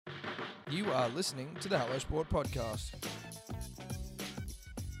You are listening to the Hello Sport podcast.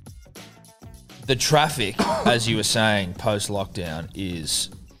 The traffic, as you were saying, post-lockdown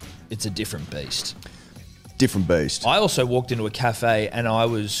it's a different beast. Different beast. I also walked into a cafe and I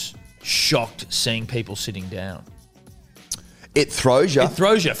was shocked seeing people sitting down. It throws you. It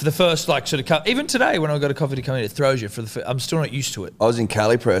throws you for the first, even today when I got a coffee to come in, it throws you for the first. I'm still not used to it. I was in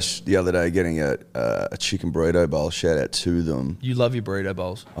Cali Press the other day getting a chicken burrito bowl. Shout out to them. You love your burrito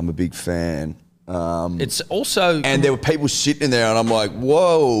bowls. I'm a big fan. It's also... And there were people sitting in there and I'm like,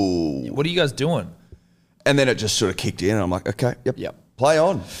 whoa. What are you guys doing? And then it just sort of kicked in and I'm like, okay, yep. Play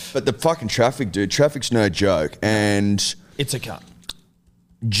on. But the fucking traffic, dude, traffic's no joke. And it's a cut.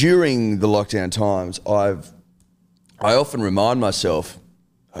 During the lockdown times, I often remind myself,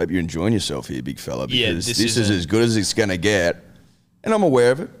 I hope you're enjoying yourself here, big fella, because this is as good as it's going to get. And I'm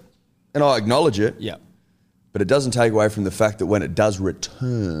aware of it, and I acknowledge it. Yeah. But it doesn't take away from the fact that when it does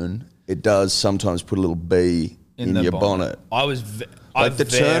return, it does sometimes put a little bee in your bonnet. The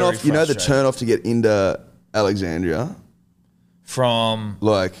turn off, you know, the turn off to get into Alexandria from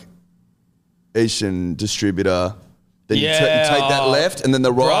like Eastern Distributor. Then you take that left and then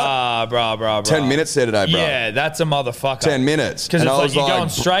the right. Bruh. 10 minutes there today, bro. Yeah, that's a motherfucker. 10 minutes. Because it's like you're going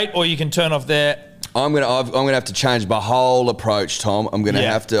straight or you can turn off there. I'm gonna have to change my whole approach, Tom. I'm gonna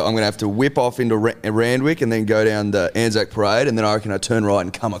have to whip off into Randwick and then go down the Anzac Parade, and then I reckon I turn right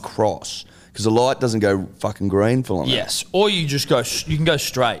and come across because the light doesn't go fucking green for long. Yes, or you just go. You can go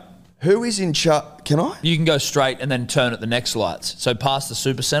straight. Who is in charge? Can I? You can go straight and then turn at the next lights. So past the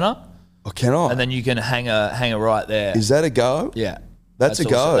Super Centre. Oh, can I? And then you can hang a right there. Is that a go? Yeah. That's a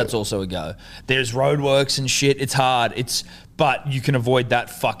go. That's also a go. There's roadworks and shit. It's hard. But you can avoid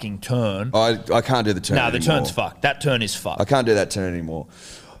that fucking turn. I can't do the turn anymore. The turn's fucked. That turn is fucked. I can't do that turn anymore.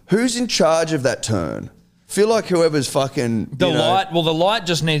 Who's in charge of that turn? Feel like whoever's fucking light. Well, the light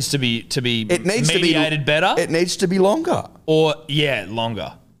just needs to be mediated better. It needs to be longer.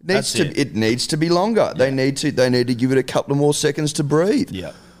 Longer. It needs to be longer. Yeah. They need to give it a couple of more seconds to breathe.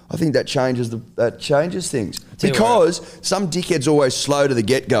 Yeah. I think that changes things because some dickhead's always slow to the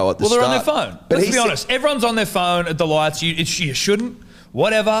get-go at the start. Well, they're on their phone. Let's be honest. Everyone's on their phone at the lights. You shouldn't.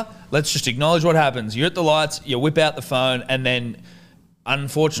 Whatever. Let's just acknowledge what happens. You're at the lights. You whip out the phone, and then,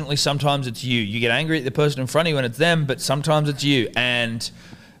 unfortunately, sometimes it's you. You get angry at the person in front of you when it's them, but sometimes it's you, and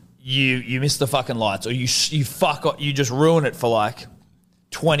you miss the fucking lights, or you fuck up. You just ruin it for like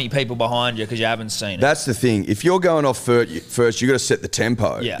 20 people behind you because you haven't seen it. That's the thing. If you're going off first, you got to set the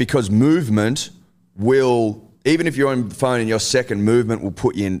tempo because movement will, even if you're on the phone and your second movement will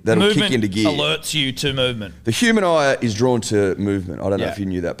put you in, kick into gear. Alerts you to movement. The human eye is drawn to movement. I don't know if you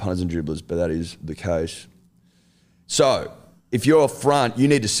knew that, punters and dribblers, but that is the case. So if you're front, you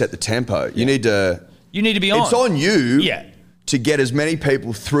need to set the tempo. You need to be on. It's on you to get as many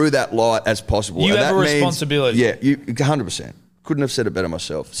people through that light as possible. You have a responsibility. Yeah, 100%. Couldn't have said it better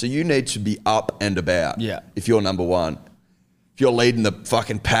myself. So you need to be up and about if you're number one. If you're leading the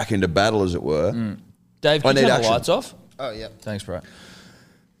fucking pack into battle, as it were. Dave, can you turn the lights off? Oh, yeah. Thanks, bro.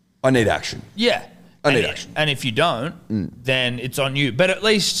 I need action. Yeah. I need action. And if you don't, then it's on you. But at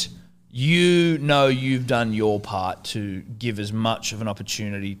least you know you've done your part to give as much of an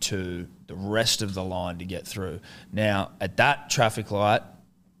opportunity to the rest of the line to get through. Now, at that traffic light,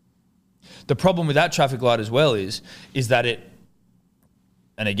 the problem with that traffic light as well is that it,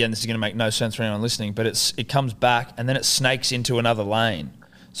 and again, this is going to make no sense for anyone listening, but it comes back and then it snakes into another lane.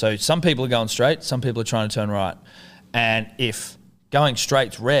 So some people are going straight, some people are trying to turn right. And if going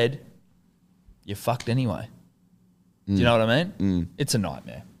straight's red, you're fucked anyway. Do you know what I mean? It's a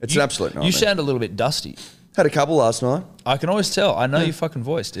nightmare. It's an absolute nightmare. You sound a little bit dusty. Had a couple last night. I can always tell. I know your fucking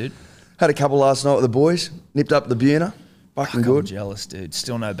voice, dude. Had a couple last night with the boys. Nipped up the Buna. Fucking good. I'm jealous, dude.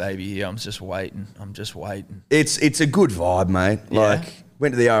 Still no baby here. I'm just waiting. It's a good vibe, mate. Yeah.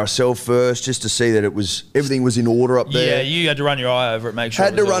 Went to the RSL first just to see that everything was in order up there. Yeah, you had to run your eye over it, make sure.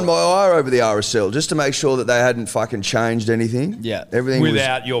 Had to run my eye over the RSL just to make sure that they hadn't fucking changed anything. Yeah, everything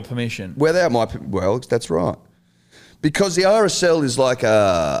without your permission. Well, that's right. Because the RSL is like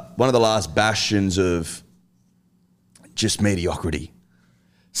one of the last bastions of just mediocrity.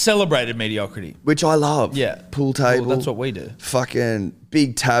 Celebrated mediocrity. Which I love. Yeah. Pool table. Well, that's what we do. Fucking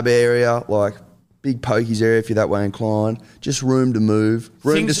big tab area, like big pokies area if you're that way inclined. Just room to move,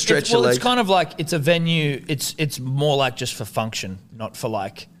 to stretch your legs. It's kind of like it's a venue. It's more like just for function, not for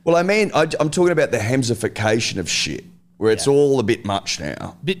like. Well, I mean, I'm talking about the Hemsification of shit, where it's all a bit much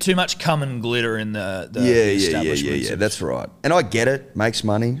now. Bit too much cum and glitter in the establishments. Yeah, that's right. And I get it, makes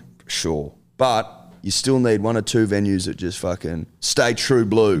money, sure. But You still need one or two venues that just fucking stay true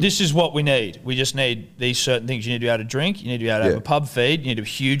blue. This is what we need. We just need these certain things. You need to be able to drink. You need to be able to have a pub feed. You need a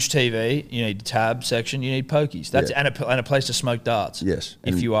huge TV. You need a tab section. You need pokies. That's and a place to smoke darts. Yes.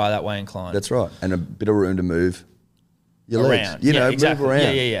 If you are that way inclined. That's right. And a bit of room to move your around. legs. Move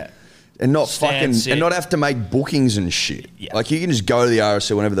around. Yeah. And not Stand, sit. and not have to make bookings and shit. Yeah. Like you can just go to the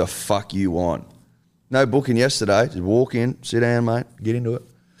RSL whenever the fuck you want. No booking yesterday. Just walk in, sit down, mate, get into it.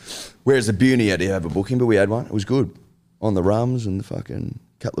 Whereas the Beauty had to have a booking, but we had one. It was good. On the rums and the fucking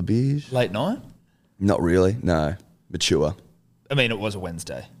couple of beers. Late night? Not really, no. Mature. I mean, it was a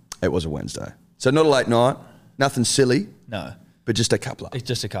Wednesday. It was a Wednesday. So not a late night, nothing silly. No. But just a coupler. It's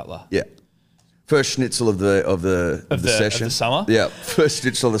just a coupler. Yeah. First schnitzel of the session. Of the summer? Yeah. First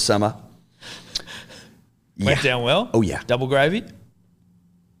schnitzel of the summer. Went down well? Oh, yeah. Double gravy?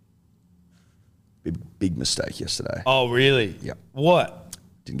 Big mistake yesterday. Oh, really? Yeah. What?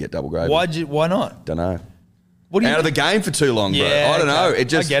 Didn't get double gravy. Why not? Don't know. What do you Out of the game for too long, bro. I don't know. It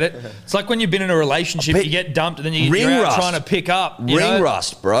just I get it. It's like when you've been in a relationship, you get dumped, and then you're out trying to pick up. Ring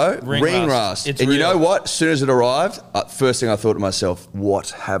rust, bro. Ring rust. It's and real. You know what? As soon as it arrived, first thing I thought to myself,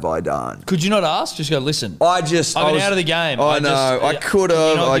 what have I done? Could you not ask? Just go, listen. I've been out of the game. I know. I could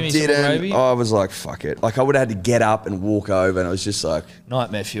have. I didn't. Gravy? I was like, fuck it. Like I would have had to get up and walk over, and it was just like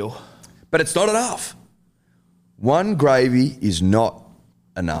nightmare fuel. But it's not enough. One gravy is not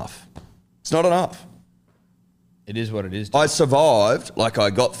enough. It's not enough. It is what it is. I survived, like I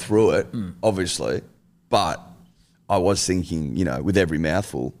got through it, obviously, but I was thinking, with every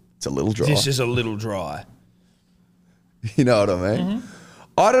mouthful, it's a little dry. This is a little dry. You know what I mean? Mm-hmm.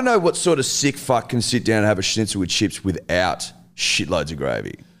 I don't know what sort of sick fuck can sit down and have a schnitzel with chips without shitloads of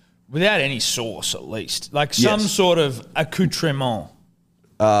gravy. Without any sauce, at least. Like some sort of accoutrement.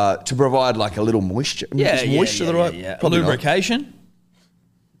 To provide like a little moisture. Is moisture the right? Yeah. Lubrication?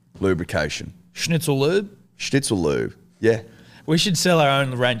 Lubrication. Schnitzel lube? Schnitzel lube. Yeah. We should sell our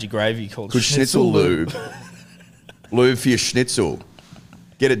own range of gravy called Schnitzel lube. Lube for your schnitzel.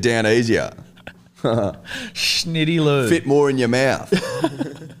 Get it down easier. Schnitty lube. Fit more in your mouth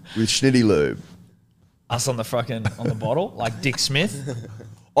with schnitty lube. Us on the bottle, like Dick Smith.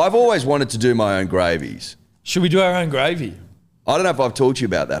 I've always wanted to do my own gravies. Should we do our own gravy? I don't know if I've talked to you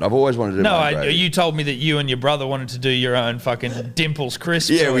about that. I've always wanted to do my own gravy. You told me that you and your brother wanted to do your own fucking Dimples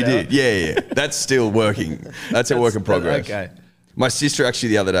crisps. Yeah, we did. Yeah. That's still working. That's a work in progress. Okay. My sister actually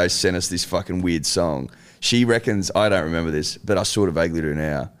the other day sent us this fucking weird song. She reckons, I don't remember this, but I sort of vaguely do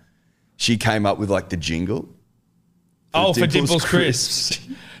now. She came up with like the jingle. For Dimples crisps.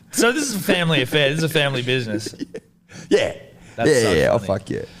 So this is a family affair. This is a family business. Yeah. Oh, fuck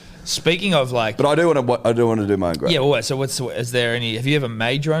yeah. Speaking of like, but I do want to do my own gravy. Yeah. Well, so is there any? Have you ever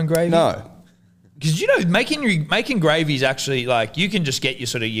made your own gravy? No. Because making gravy is actually like you can just get your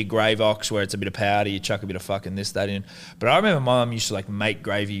sort of your Gravox where it's a bit of powder, you chuck a bit of fucking this that in. But I remember my mum used to like make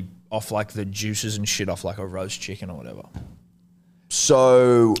gravy off like the juices and shit off like a roast chicken or whatever.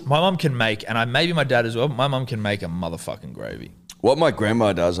 So my mum can make, and maybe my dad as well. My mum can make a motherfucking gravy. What my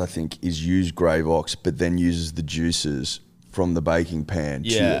grandma does, I think, is use Gravox, but then uses the juices from the baking pan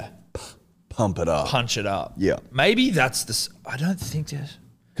to pump it up. Punch it up. Yeah. Maybe that's I don't think there's...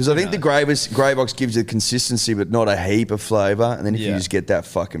 Because I think the Gravox gives you consistency, but not a heap of flavour. And then if you just get that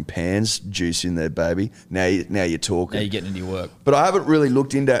fucking pan's juice in there, baby, now you're talking. Now you're getting into your work. But I haven't really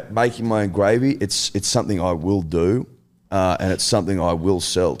looked into making my own gravy. It's something I will do. And it's something I will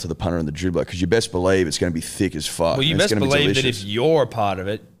sell to the punter and the dribbler because you best believe it's going to be thick as fuck. Well, you best believe that if you're a part of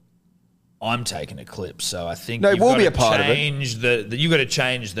it, I'm taking a clip. So I think we'll be a part of it. You've got to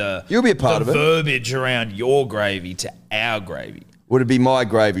change the You'll be a part of it. Verbiage around your gravy to our gravy. Would it be my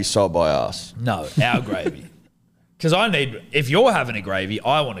gravy sold by us? No, our gravy. Because if you're having a gravy,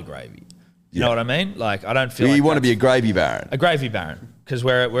 I want a gravy. You know what I mean? Like I don't feel like you want to be a gravy baron. A gravy baron. Because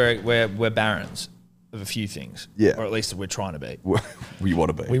we're barons of a few things. Yeah. Or at least we're trying to be. We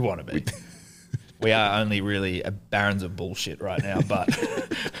want to be. We want to be. We are only really barons of bullshit right now, but...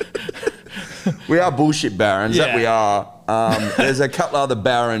 We are bullshit barons, that we are. There's a couple other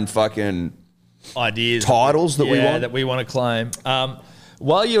baron fucking... ideas. Titles that we want? that we want to claim.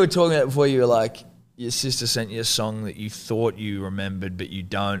 While you were talking about it before, you were like, your sister sent you a song that you thought you remembered, but you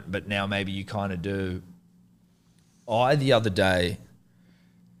don't, but now maybe you kind of do. I, the other day...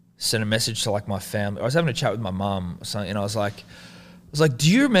 sent a message to like my family. I was having a chat with my mum or something, and I was like,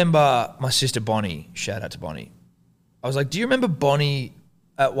 do you remember my sister Bonnie? Shout out to Bonnie. I was like, do you remember Bonnie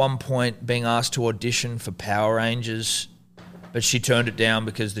at one point being asked to audition for Power Rangers, but she turned it down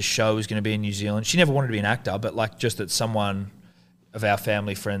because the show was going to be in New Zealand? She never wanted to be an actor, but like just that someone of our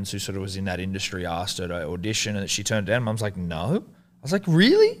family friends who sort of was in that industry asked her to audition and that she turned it down. Mum's like, no. I was like,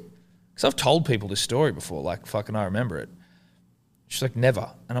 really? Because I've told people this story before, like, fucking I remember it. She's like, never.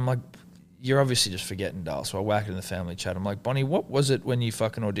 And I'm like, you're obviously just forgetting, Dale. So I whack it in the family chat. I'm like, Bonnie, what was it when you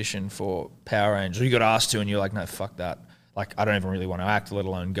fucking auditioned for Power Rangers? Or you got asked to and you're like, no, fuck that. Like, I don't even really want to act, let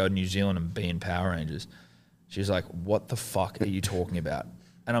alone go to New Zealand and be in Power Rangers. She's like, what the fuck are you talking about?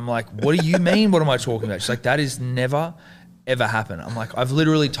 And I'm like, what do you mean? What am I talking about? She's like, that is never, ever happened. I'm like, I've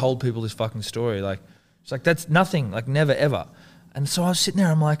literally told people this fucking story. Like, she's like, that's nothing, like never, ever. And so I was sitting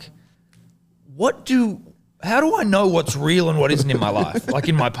there, I'm like, how do I know what's real and what isn't in my life, like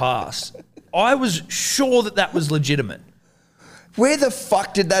in my past? I was sure that was legitimate. Where the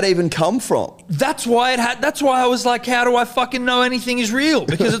fuck did that even come from? That's why I was like, how do I fucking know anything is real?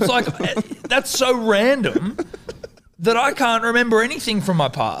 Because it's like, that's so random that I can't remember anything from my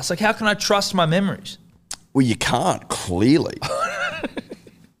past. Like, how can I trust my memories? Well, you can't, clearly.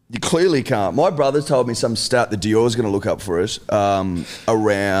 You clearly can't. My brother told me some stat that Dior's going to look up for us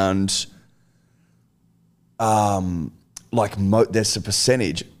around, there's a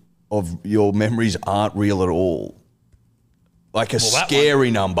percentage of your memories aren't real at all. Like a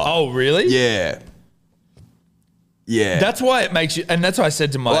scary number. Oh, really? Yeah. Yeah. That's why it makes you, and that's why I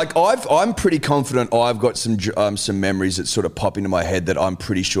said to Mike. Like I'm pretty confident I've got some memories that sort of pop into my head that I'm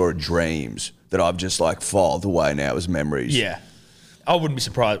pretty sure are dreams that I've just like filed away now as memories. Yeah. I wouldn't be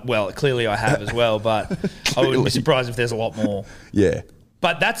surprised. Well, clearly I have as well, but I wouldn't be surprised if there's a lot more. Yeah.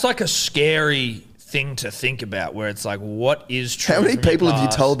 But that's like a scary thing to think about where it's like, what is true? How many people have you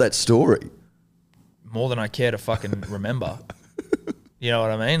told that story? More than I care to fucking remember. You know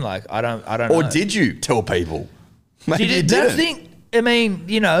what I mean? Like, I don't know. Or did you tell people? Maybe you didn't. I mean,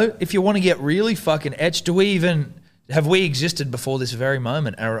 you know, if you want to get really fucking etched, have we existed before this very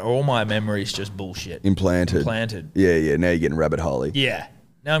moment? Are all my memories just bullshit? Implanted. Yeah. Now you're getting rabbit hole-y. Yeah.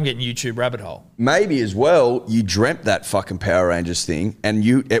 Now I'm getting YouTube rabbit hole. Maybe as well, you dreamt that fucking Power Rangers thing and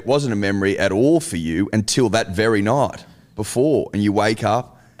it wasn't a memory at all for you until that very night before, and you wake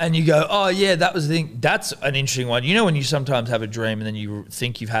up. And you go, oh, yeah, that was the thing. That's an interesting one. You know when you sometimes have a dream and then you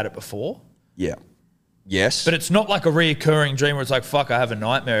think you've had it before? Yeah. Yes. But it's not like a reoccurring dream where it's like, fuck, I have a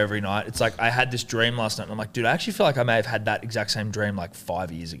nightmare every night. It's like, I had this dream last night and I'm like, dude, I actually feel like I may have had that exact same dream like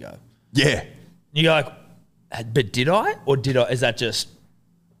 5 years ago. Yeah. And you go like, but did I? Or did I? Is that just...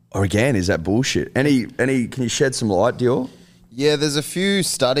 Or again, is that bullshit? Any? Can you shed some light, Dior? Yeah, there's a few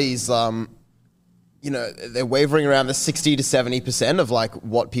studies, they're wavering around the 60 to 70% of like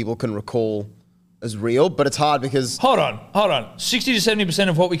what people can recall as real, but it's hard because... Hold on. 60 to 70%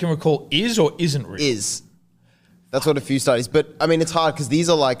 of what we can recall is or isn't real? Is. That's what a few studies... But, I mean, it's hard because these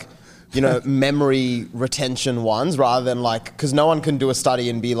are like, memory retention ones rather than like... Because no one can do a study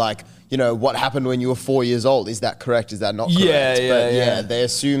and be like, what happened when you were 4 years old? Is that correct? Is that not correct? Yeah. They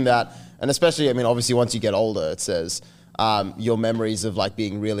assume that... And especially, I mean, obviously once you get older, it says your memories of like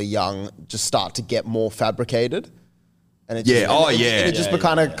being really young just start to get more fabricated. And it just,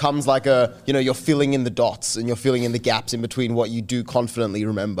 kind of comes like you're filling in the dots and you're filling in the gaps in between what you do confidently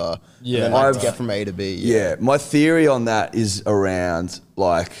remember. Yeah. And then to get from A to B. Yeah. My theory on that is around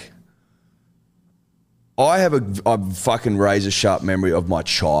like, I have a fucking razor sharp memory of my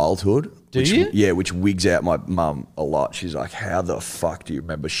childhood. Do you? Yeah, which wigs out my mum a lot. She's like, how the fuck do you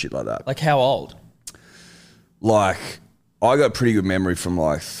remember shit like that? Like how old? Like, I got pretty good memory from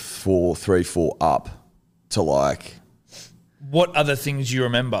like 3, 4 up to like... What other things do you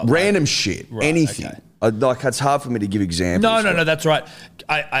remember? Random shit. Right, anything. Okay. Like, it's hard for me to give examples. No, that's right.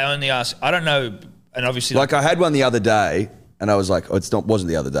 I only ask... I don't know, and obviously... Like, I had one the other day, and I was like, wasn't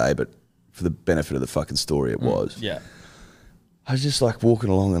the other day, but for the benefit of the fucking story, it was. Yeah. I was just like walking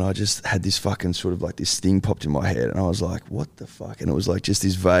along and I just had this fucking sort of like this thing popped in my head and I was like, what the fuck? And it was like just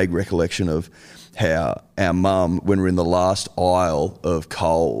this vague recollection of how our mum, when we're in the last aisle of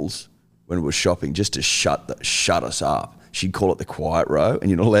Coles, when we were shopping, just to shut us up, she'd call it the quiet row and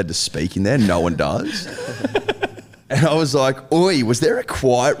you're not allowed to speak in there. No one does. And I was like, oi, was there a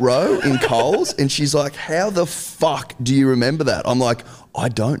quiet row in Coles? And she's like, how the fuck do you remember that? I'm like, I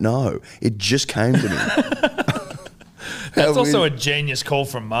don't know. It just came to me. That's also a genius call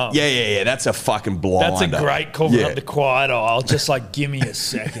from mum. Yeah. That's a fucking blinder. That's a great call from the quiet aisle. Just like, give me a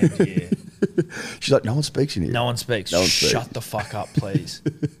second here. She's like, no one speaks in here. No one speaks. Shut the fuck up, please.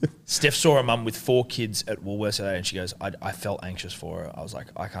 Steph saw a mum with 4 kids at Woolworths today and she goes, I felt anxious for her. I was like,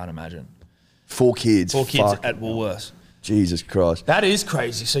 I can't imagine. 4 kids. 4 kids at Woolworths. Jesus Christ. That is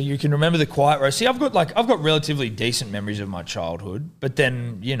crazy. So you can remember the quiet row. See, I've got relatively decent memories of my childhood, but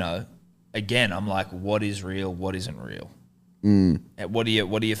then, again, I'm like, what is real? What isn't real? What are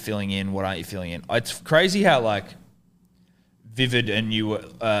you filling in? What aren't you filling in? It's crazy how like vivid, and you were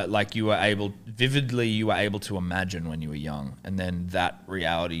you were able to imagine when you were young, and then that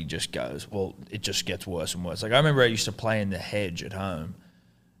reality just goes, well, it just gets worse and worse. Like I remember I used to play in the hedge at home,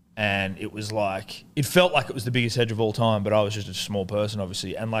 and it was like, it felt like it was the biggest hedge of all time, but I was just a small person,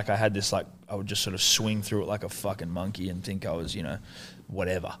 obviously, and like I had this, like I would just sort of swing through it like a fucking monkey and think I was,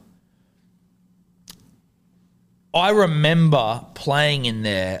 whatever. I remember playing in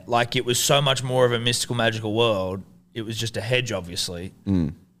there like it was so much more of a mystical, magical world. It was just a hedge, obviously.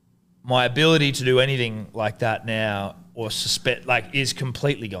 My ability to do anything like that now or suspect is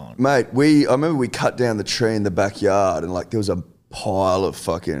completely gone. Mate, I remember we cut down the tree in the backyard and there was a pile of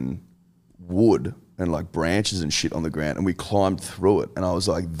fucking wood and branches and shit on the ground, and we climbed through it, and I was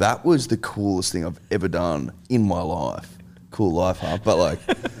like, that was the coolest thing I've ever done in my life. Cool life, huh? But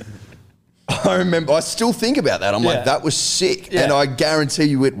I remember, I still think about that. I'm like, that was sick. Yeah. And I guarantee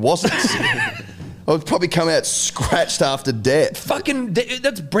you it wasn't sick. I would probably come out scratched after death. Fucking,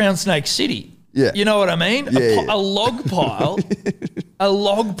 that's Brown Snake City. Yeah. You know what I mean? Yeah, a log pile. A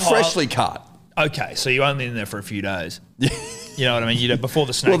log pile. Freshly cut. Okay, so you're only in there for a few days. You know what I mean? Before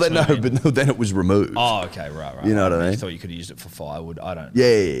the snakes. But then it was removed. Oh, okay, right. You know what I mean? I thought you could have used it for firewood. I don't.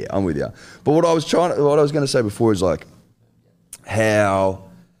 Yeah, I'm with you. But what I was going to say before is how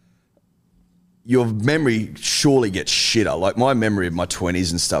your memory surely gets shitter. Like my memory of my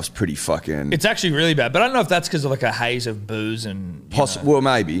 20s and stuff's pretty fucking. It's actually really bad, but I don't know if that's because of a haze of booze and. Well,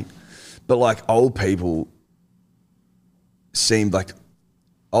 maybe, but old people seemed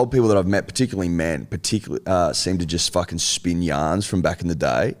old people that I've met, particularly men, seem to just fucking spin yarns from back in the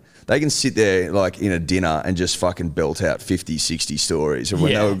day. They can sit there in a dinner and just fucking belt out 50, 60 stories of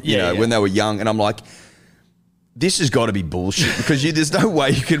when when they were young, and I'm like, this has got to be bullshit because there's no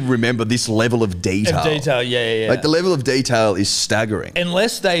way you can remember this level of detail. The level of detail is staggering.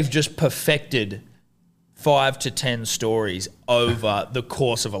 Unless they've just perfected 5 to 10 stories over the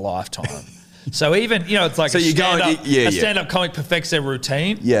course of a lifetime. So even, it's like a stand-up comic perfects their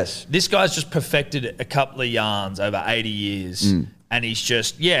routine. Yes. This guy's just perfected a couple of yarns over 80 years. And he's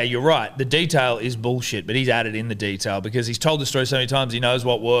just, you're right. The detail is bullshit, but he's added in the detail because he's told the story so many times he knows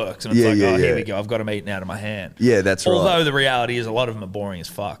what works. And it's here we go. I've got them eaten out of my hand. Yeah, that's right. Although the reality is a lot of them are boring as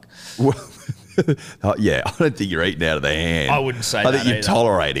fuck. Well, I don't think you're eating out of their hand. I wouldn't say that. I think you're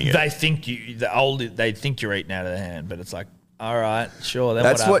tolerating it. They think they think you're eating out of their hand, but it's like, all right, sure. Then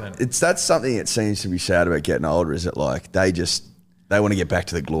that's what happened? That's something that seems to be sad about getting older. Is it they want to get back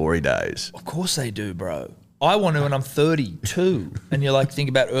to the glory days? Of course they do, bro. I want to, and I'm 32, and you're think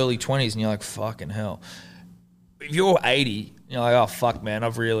about early 20s, and you're like, fucking hell. If you're 80, you're like, oh fuck, man,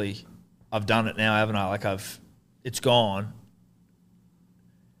 I've done it now, haven't I? It's gone.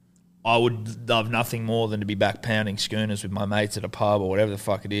 I would love nothing more than to be back pounding schooners with my mates at a pub or whatever the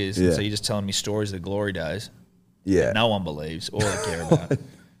fuck it is. And so you're just telling me stories of the glory days. Yeah. That no one believes or they care about.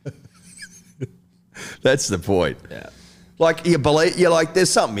 That's the point. Yeah. You believe, you're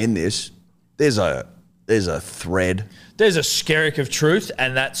there's something in this. There's a thread. There's a skerrick of truth,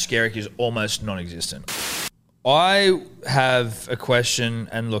 and that skerrick is almost non-existent. I have a question,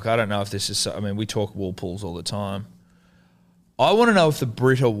 and look, I don't know if this is... we talk wool pools all the time. I want to know if the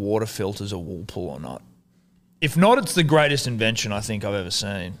Brita water filter's a wool pool or not. If not, it's the greatest invention I think I've ever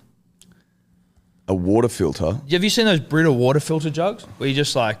seen. A water filter? Have you seen those Brita water filter jugs? Where you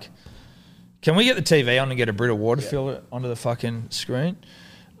just can we get the TV on and get a Brita water filter onto the fucking screen?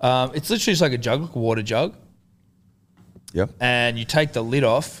 It's literally just like a jug, like a water jug. Yep. And you take the lid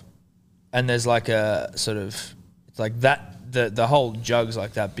off, and there's a sort of, it's like that, the whole jug's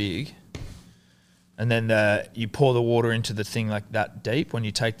like that big. And then you pour the water into the thing like that deep when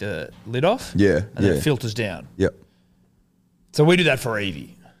you take the lid off. Yeah. And then it filters down. Yep. So we do that for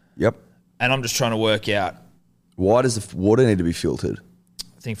Evie. Yep. And I'm just trying to work out. Why does the water need to be filtered?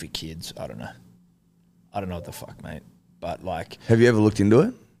 I think for kids. I don't know. I don't know what the fuck, mate. But Have you ever looked into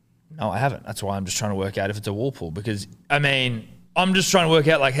it? No, I haven't. That's why I'm just trying to work out if it's a wool pool. Because, I'm just trying to work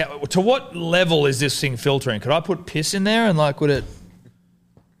out, to what level is this thing filtering? Could I put piss in there and, would it...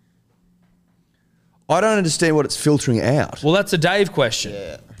 I don't understand what it's filtering out. Well, that's a Dave question.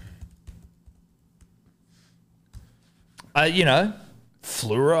 Yeah.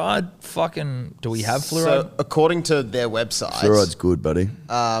 Fluoride? Fucking... Do we have fluoride? So, according to their website... Fluoride's good, buddy.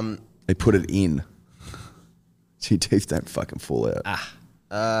 They put it in. So your teeth don't fucking fall out.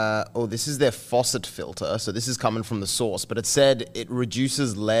 This is their faucet filter. So this is coming from the source. But it said it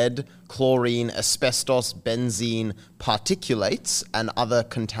reduces lead, chlorine, asbestos, benzene, particulates, and other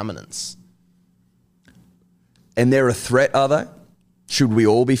contaminants. And they're a threat, are they? Should we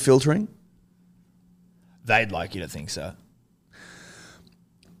all be filtering? They'd like you to think so.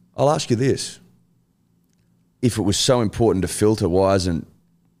 I'll ask you this. if it was so important to filter, why hasn't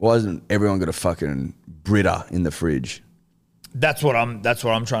everyone got a fucking Brita in the fridge? That's what I'm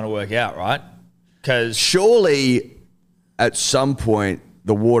trying to work out, right? Because surely at some point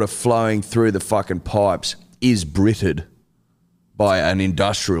the water flowing through the fucking pipes is Britted by an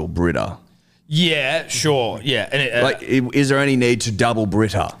industrial Brita. Yeah, sure. Yeah. And is there any need to double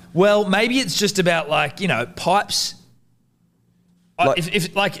Brita? Well, maybe it's just about pipes.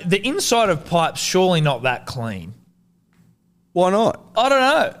 If the inside of pipes, surely not that clean. Why not? I don't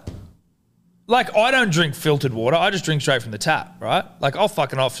know. I don't drink filtered water. I just drink straight from the tap, right? I'll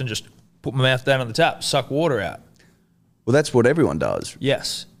fucking often just put my mouth down on the tap, suck water out. Well, that's what everyone does.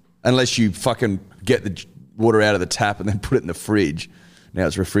 Yes. Unless you fucking get the water out of the tap and then put it in the fridge. Now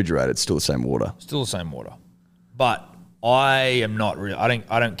it's refrigerated. It's still the same water. Still the same water. But I am not really.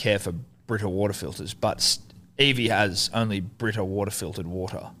 I don't care for Brita water filters. But Evie has only Brita water filtered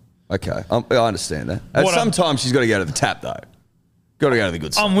water. Okay, I understand that. Sometimes she's got to go to the tap though. Got to go to the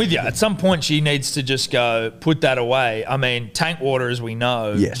good stuff. I'm with you. At some point, she needs to just go put that away. I mean, tank water, as we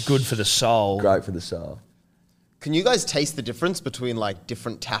know, good for the soul. Great for the soul. Can you guys taste the difference between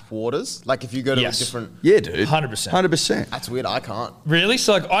different tap waters? If you go to a different... Yeah, dude. 100%. 100%. That's weird. I can't. Really?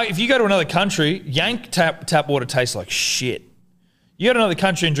 So if you go to another country, Yank tap water tastes like shit. You go to another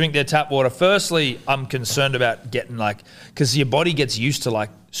country and drink their tap water. Firstly, I'm concerned about getting because your body gets used to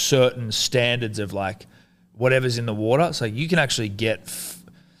certain standards of whatever's in the water. So you can actually get...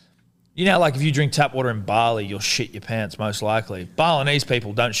 if you drink tap water in Bali, you'll shit your pants most likely. Balinese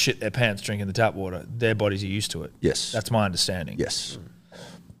people don't shit their pants drinking the tap water. Their bodies are used to it. Yes. That's my understanding. Yes.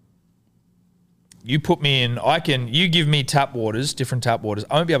 You put me in, you give me tap waters, different tap waters.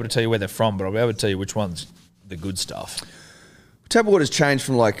 I won't be able to tell you where they're from, but I'll be able to tell you which one's the good stuff. Tap water's changed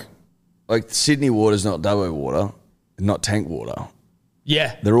from Sydney water's not Dubbo water, not tank water.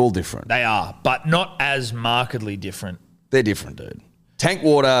 Yeah. They're all different. They are, but not as markedly different. They're different, dude. Tank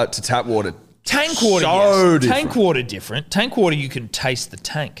water to tap water. Tank water, so yes. Different. Tank water different. Tank water, you can taste the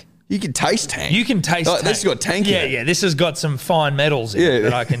tank. You can taste tank. You can taste tank. This has got tank in it. Yeah. This has got some fine metals in it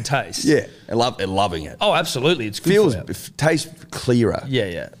that I can taste. Yeah. Loving it. Oh, absolutely. It's good for you. Tastes clearer.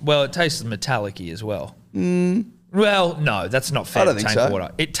 Yeah. Well, it tastes metallic-y as well. Well, no, that's not fair. I don't think tank so.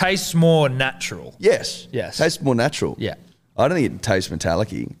 Water. It tastes more natural. Yes. Yes. Tastes more natural. Yeah. I don't think it tastes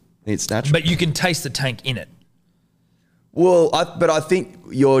metallic-y. I think it's natural. But you can taste the tank in it. Well, but I think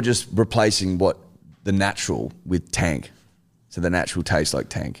you're just replacing the natural with tank. So the natural tastes like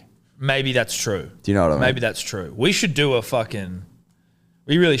tank. Maybe that's true. Do you know what I mean? Maybe that's true. We should do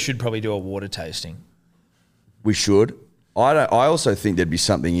we really should probably do a water tasting. We should. I also think there'd be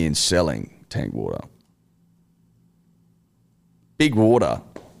something in selling tank water. Big water.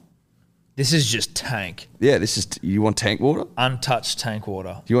 This is just tank. Yeah, you want tank water? Untouched tank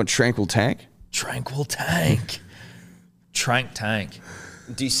water. Do you want tranquil tank? Tranquil tank. Trank tank.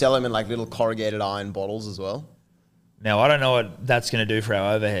 Do you sell them in little corrugated iron bottles as well? Now, I don't know what that's going to do for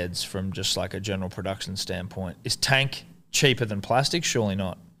our overheads from just a general production standpoint. Is tank cheaper than plastic? Surely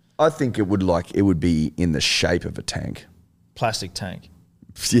not. I think it would be in the shape of a tank. Plastic tank.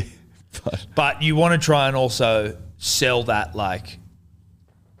 Yeah. But you want to try and also sell that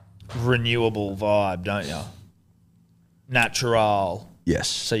renewable vibe, don't you? Natural. Yes.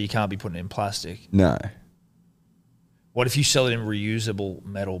 So you can't be putting it in plastic. No. What if you sell it in reusable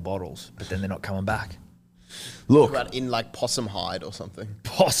metal bottles, but then they're not coming back? Look. What about in possum hide or something?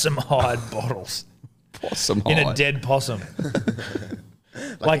 Possum hide bottles. Possum hide. In a dead possum.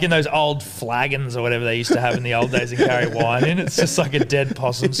 In those old flagons or whatever they used to have in the old days and carry wine in. It's just like a dead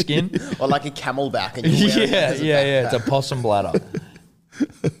possum skin. Or a camelback. And you're wearing yeah. It's a possum bladder.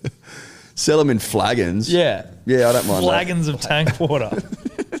 Sell them in flagons. Yeah. Yeah, I don't mind flagons of tank water.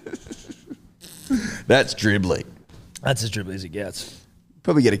 That's dribbly. That's as dribbly as it gets.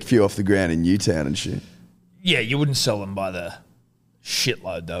 Probably get a few off the ground in Newtown and shit. Yeah, you wouldn't sell them by the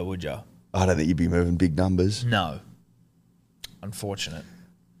shitload though, would you? I don't think you'd be moving big numbers. No. Unfortunate.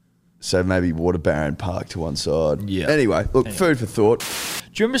 So maybe Water Baron Park to one side. Yeah. Anyway, look, food for thought. Do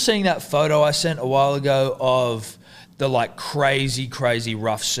you remember seeing that photo I sent a while ago of the crazy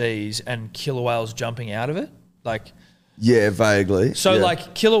rough seas and killer whales jumping out of it? Yeah, vaguely. So yeah.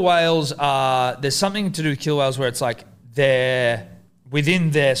 Killer whales are, there's something to do with killer whales where it's they're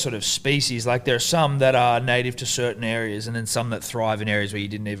within their sort of species. There are some that are native to certain areas and then some that thrive in areas where you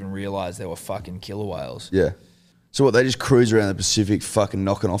didn't even realize they were fucking killer whales. Yeah. So what, they just cruise around the Pacific fucking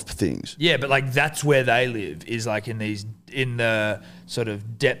knocking off things? Yeah, but that's where they live, is in the sort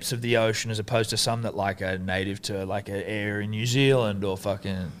of depths of the ocean, as opposed to some that are native to an area in New Zealand or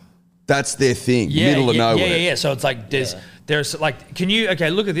fucking... That's their thing, middle of nowhere. Yeah. So it's like there's like,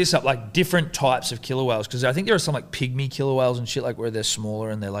 look at this up, like different types of killer whales, because I think there are some like pygmy killer whales and shit, like where they're smaller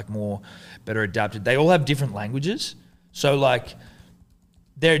and they're like better adapted. They all have different languages. So like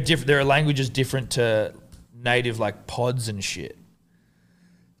they're different. There are languages different to native like pods and shit.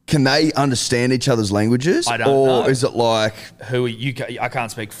 Can they understand each other's languages? I don't know. Or is it like... I can't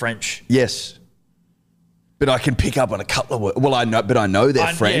speak French. Yes. But I can pick up on a couple of words. Well, I know they're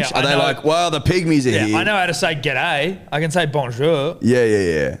French. Are they like, well, the pygmies are here? I know how to say g'day. I can say bonjour.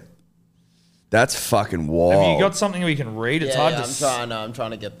 Yeah. That's fucking wild. Have you got something we can read? It's hard to... I'm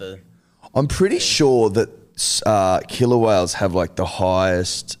trying to get the... I'm pretty sure that killer whales have like the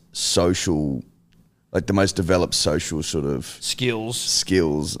highest social... like the most developed social sort of...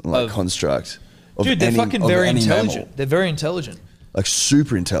 Skills and like construct. Dude, they're fucking very intelligent. Mammal. They're very intelligent. Like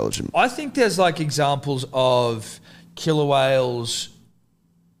super intelligent. I think there's like examples of killer whales.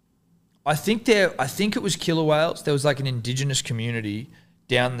 I think it was killer whales. There was like an indigenous community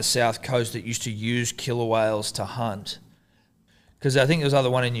down the south coast that used to use killer whales to hunt. Because I think there was either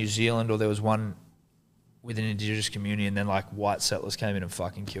one in New Zealand or there was one with an indigenous community, and then like white settlers came in and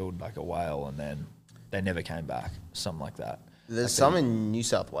fucking killed like a whale, and then they never came back. Something like that. There's some in New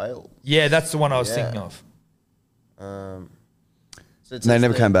South Wales. Yeah, that's the one I was thinking of. So they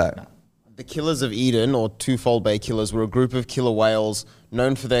never came back. The Killers of Eden, or Twofold Bay Killers, were a group of killer whales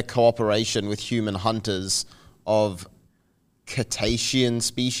known for their cooperation with human hunters of cetacean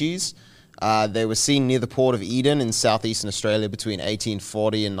species. They were seen near the port of Eden in southeastern Australia between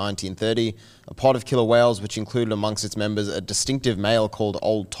 1840 and 1930. A pod of killer whales, which included amongst its members a distinctive male called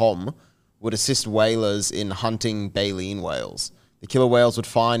Old Tom, would assist whalers in hunting baleen whales. The killer whales would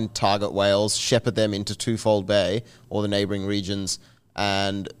find target whales, shepherd them into Twofold Bay or the neighbouring regions,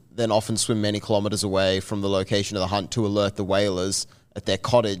 and then often swim many kilometres away from the location of the hunt to alert the whalers at their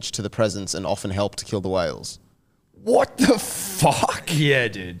cottage to the presence, and often help to kill the whales. What the fuck? Yeah,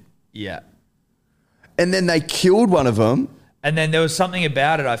 dude. Yeah. And then they killed one of them. And then there was something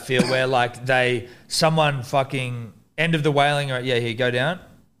about it, I feel, where like someone fucking end of the whaling, here, go down.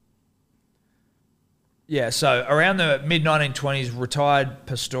 Yeah, so around the mid-1920s, retired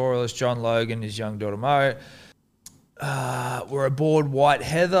pastoralist John Logan, his young daughter Mo, were aboard White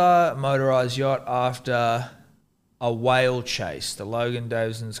Heather, motorised yacht, after a whale chase. The Logan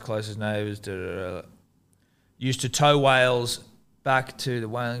Davison's closest neighbours used to tow whales back to the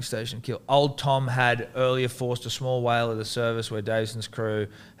whaling station. Old Tom had earlier forced a small whale at the service where Davison's crew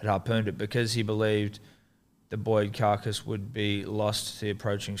had harpooned it. Because he believed the buoyed carcass would be lost to the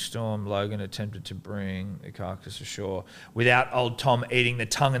approaching storm, Logan attempted to bring the carcass ashore without Old Tom eating the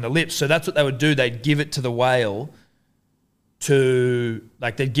tongue and the lips. So that's what they would do. They'd give it to the whale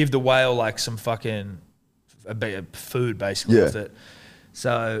they'd give the whale like some fucking food basically with it.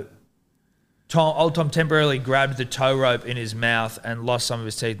 So Old Tom temporarily grabbed the tow rope in his mouth and lost some of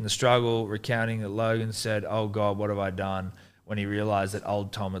his teeth in the struggle, recounting that Logan said, "Oh God, what have I done?" when he realised that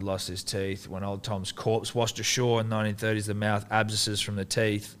Old Tom had lost his teeth. When Old Tom's corpse washed ashore in the 1930s, the mouth abscesses from the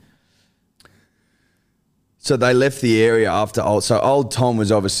teeth. So they left the area after Old Tom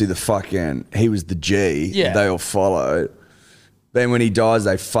was obviously he was the G. Yeah. They all followed. Then when he dies,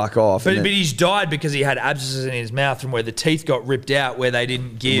 they fuck off. But he's died because he had abscesses in his mouth from where the teeth got ripped out, where they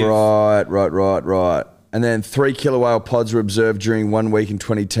didn't give. Right. And then 3 killer whale pods were observed during 1 week in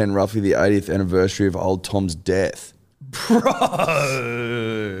 2010, roughly the 80th anniversary of Old Tom's death. Bro.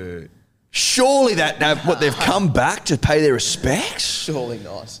 Surely they've come back to pay their respects? Surely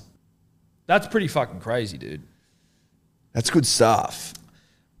not. That's pretty fucking crazy, dude. That's good stuff.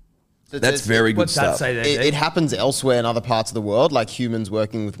 That's very good stuff. What's that say there? It happens elsewhere in other parts of the world, like humans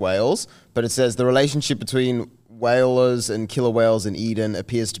working with whales, but it says the relationship between whalers and killer whales in Eden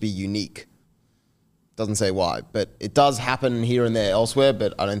appears to be unique. Doesn't say why, but it does happen here and there elsewhere,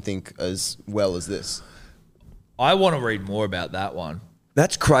 but I don't think as well as this. I want to read more about that one.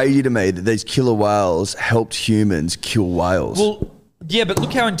 That's crazy to me that these killer whales helped humans kill whales. Well, yeah, but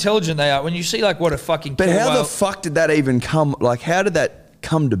look how intelligent they are. When you see like what a fucking But how the fuck did that even come? Like, how did that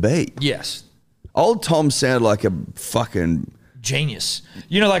come to be? Yes. Old Tom sounded like a fucking genius.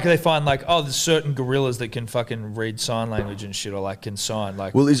 You know, like they find like, there's certain gorillas that can fucking read sign language and shit, or like can sign.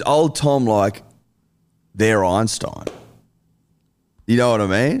 Like, well, is Old Tom like their Einstein? You know what I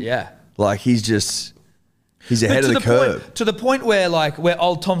mean? Yeah. Like he's ahead of the curve. To the point where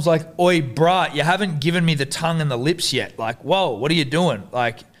Old Tom's like, "Oi, bruh, you haven't given me the tongue and the lips yet. Like, whoa, what are you doing?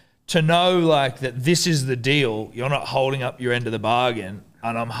 Like, to know like that this is the deal, you're not holding up your end of the bargain,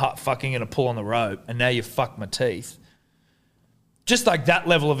 and I'm fucking going to pull on the rope, and now you fuck my teeth. Just like that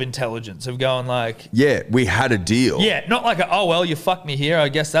level of intelligence of going like... Yeah, we had a deal. Yeah, not like, oh, well, you fucked me here. I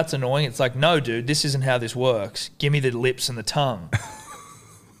guess that's annoying. It's like, no, dude, this isn't how this works. Give me the lips and the tongue.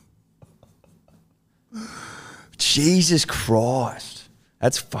 Jesus Christ.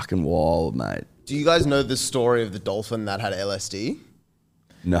 That's fucking wild, mate. Do you guys know the story of the dolphin that had LSD?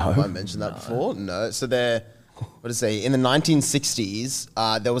 No. Have I mentioned that before? No. So in the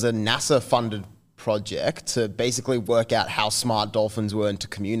 1960s, there was a NASA-funded project to basically work out how smart dolphins were and to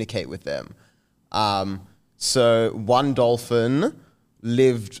communicate with them. So one dolphin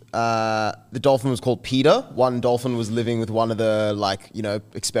lived, the dolphin was called Peter. One dolphin was living with one of the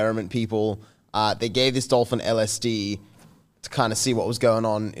experiment people. They gave this dolphin LSD to kind of see what was going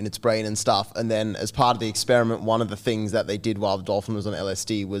on in its brain and stuff. And then as part of the experiment, one of the things that they did while the dolphin was on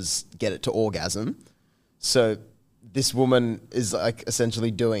LSD was get it to orgasm. So this woman is like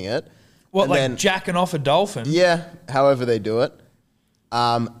essentially doing it. What, and like jacking off a dolphin? Yeah, however they do it.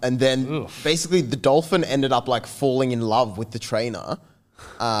 And then basically the dolphin ended up like falling in love with the trainer,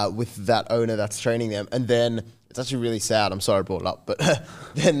 with that owner that's training them. And then it's actually really sad. I'm sorry I brought it up. But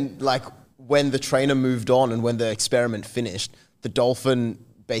then like when the trainer moved on and when the experiment finished, the dolphin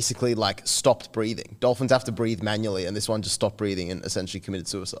basically like stopped breathing. Dolphins have to breathe manually, and this one just stopped breathing and essentially committed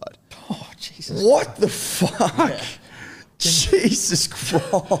suicide. Oh, Jesus. What the fuck? Yeah. Jesus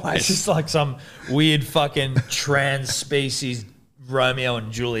Christ. It's just like some weird fucking trans-species Romeo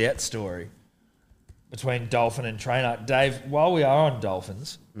and Juliet story between dolphin and trainer. Dave, while we are on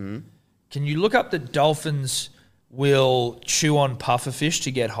dolphins, can you look up that dolphins will chew on pufferfish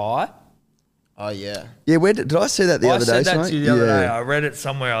to get high? Oh, yeah. Yeah, where did I see that the other day? I said that to you the other day. I read it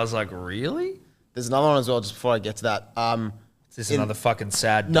somewhere. I was like, really? There's another one as well, just before I get to that. Is this another fucking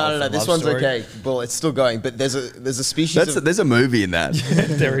sad No. This one's story? Okay. Well, it's still going, but there's a species. There's a movie in that.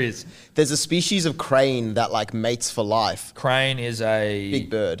 There is. There's a species of crane that like mates for life. Crane is a big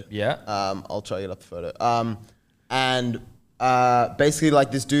bird. Yeah. I'll try to get up the photo. And basically,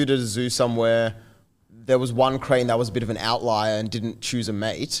 like this dude at a zoo somewhere, there was one crane that was a bit of an outlier and didn't choose a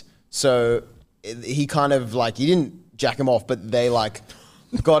mate. So he kind of like he didn't jack him off, but they like.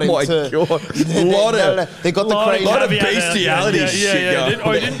 Got him to... They got the crane... A lot of bestiality shit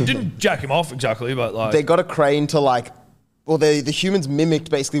going. He didn't jack him off exactly, but like... They got a crane to like... Well, the humans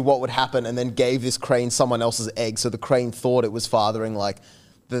mimicked basically what would happen and then gave this crane someone else's egg. So the crane thought it was fathering like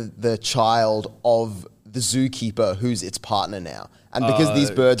the child of the zookeeper who's its partner now. And because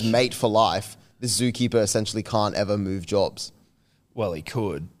these birds mate for life, the zookeeper essentially can't ever move jobs. Well, he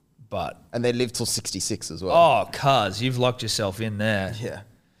could. But and they live till 66 as well. Oh, cuz you've locked yourself in there. Yeah.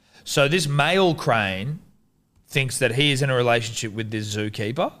 So this male crane thinks that he is in a relationship with this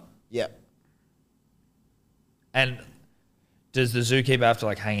zookeeper. Yep. And does the zookeeper have to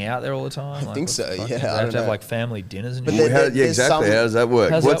like hang out there all the time? I think so. Yeah. They have to have like family dinners and shit. Exactly. How does that work?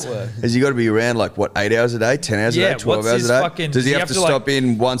 How does that work? Has he got to be around like what 8 hours a day, 10 hours a day, 12 hours a day? Does he have to stop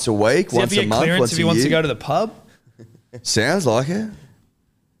in once a week, once a month, once a year? If he wants to go to the pub? Sounds like it.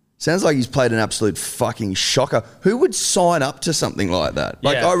 Sounds like he's played an absolute fucking shocker. Who would sign up to something like that?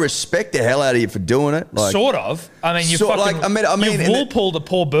 Like, I respect the hell out of you for doing it. Like, sort of. I mean, you've wool-pulled a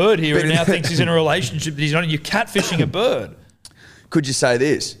poor bird here and now thinks he's in a relationship that he's not. You're catfishing a bird. Could you say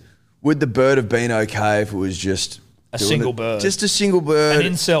this? Would the bird have been okay if it was just a single bird? Just a single bird.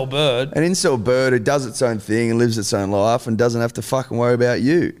 An incel bird. An incel bird who does its own thing and lives its own life and doesn't have to fucking worry about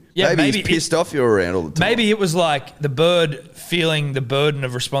you. Yeah, maybe he's pissed off you're around all the time. Maybe it was like the bird feeling the burden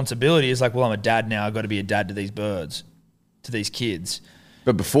of responsibility is like, well, I'm a dad now. I've got to be a dad to these birds, to these kids.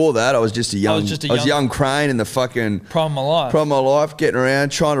 But before that, I was just a young crane in the fucking prime of my life, getting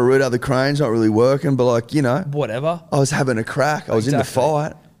around, trying to root other cranes, not really working, but like, you know. Whatever. I was having a crack. I was in the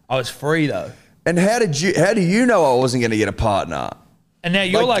fight. I was free though. And how do you know I wasn't going to get a partner? And now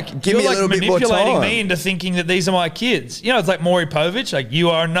you're manipulating me into thinking that these are my kids. You know, it's like Maury Povich, like, you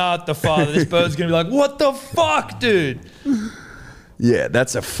are not the father. This bird's going to be like, what the fuck, dude? Yeah,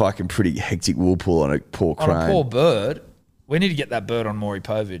 that's a fucking pretty hectic wool pull on a poor crane. On a poor bird. We need to get that bird on Maury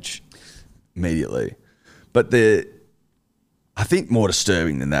Povich. Immediately. But I think more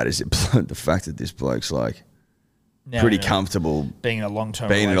disturbing than that is the fact that this bloke's like pretty comfortable being in a long-term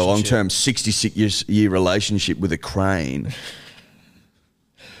 66-year relationship with a crane.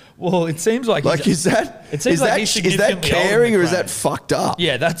 Well, it seems like is that caring or is that fucked up?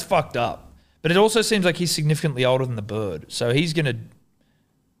 Yeah, that's fucked up. But it also seems like he's significantly older than the bird, so he's gonna,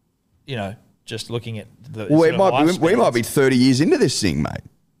 just looking at the. Well, we might be 30 years into this thing, mate.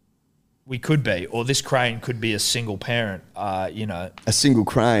 We could be, or this crane could be a single parent. A single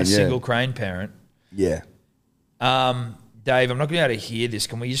crane, single crane parent. Yeah. Dave, I'm not going to be able to hear this.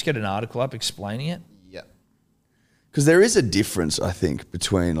 Can we just get an article up explaining it? Because there is a difference, I think,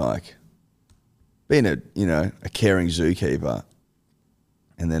 between like being a caring zookeeper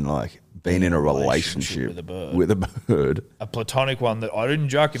and then like being in a relationship with a bird. A platonic one that I didn't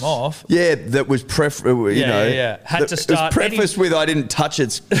jerk him off. Yeah, that was Had to start. It was prefaced with I didn't touch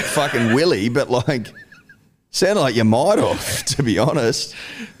its fucking willy, but like sounded like you might have, to be honest.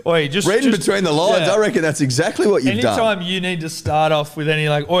 Oi, reading between the lines, I reckon that's exactly what you've done. Anytime you need to start off with any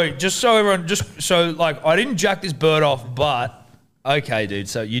like, oi, I didn't jack this bird off, but okay, dude,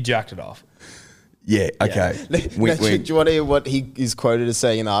 so you jacked it off. Yeah, okay. Wink, wink. Do you want to hear what he is quoted as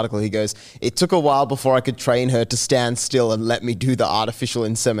saying in the article? He goes, "It took a while before I could train her to stand still and let me do the artificial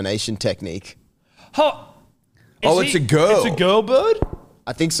insemination technique." It's a girl. It's a girl bird?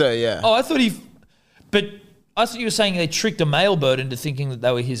 I think so, yeah. Oh, I thought you were saying they tricked a male bird into thinking that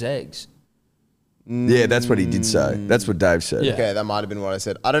they were his eggs. Yeah, that's what he did say. That's what Dave said. Yeah. Okay, that might have been what I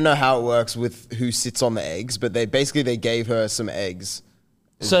said. I don't know how it works with who sits on the eggs, but they gave her some eggs.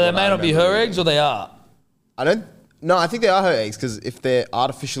 So they may not be her eggs, or they are? No, I think they are her eggs, because if they're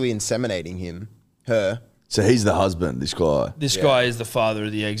artificially inseminating her. So he's the husband, this guy. This guy is the father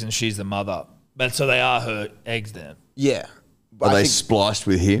of the eggs and she's the mother. But so they are her eggs then? Yeah. Are they spliced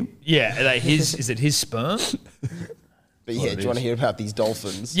with him? Yeah. Are they is it his sperm? But yeah, do you want to hear about these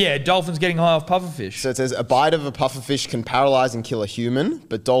dolphins? Yeah, dolphins getting high off pufferfish. So it says, a bite of a pufferfish can paralyze and kill a human,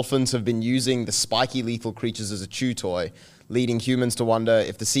 but dolphins have been using the spiky lethal creatures as a chew toy, leading humans to wonder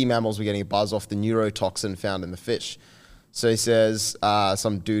if the sea mammals were getting a buzz off the neurotoxin found in the fish. So he says,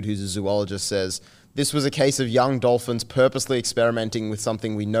 some dude who's a zoologist says, this was a case of young dolphins purposely experimenting with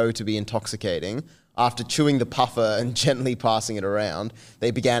something we know to be intoxicating. After chewing the puffer and gently passing it around,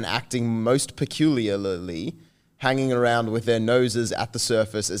 they began acting most peculiarly, hanging around with their noses at the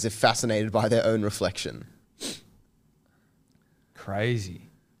surface as if fascinated by their own reflection. Crazy.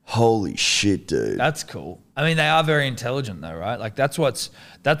 Holy shit, dude. That's cool. I mean, they are very intelligent though, right? Like that's what's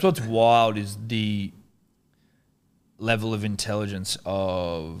wild is the level of intelligence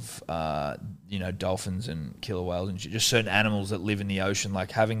of dolphins and killer whales and just certain animals that live in the ocean, like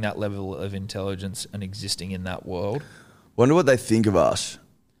having that level of intelligence and existing in that world. Wonder what they think of us,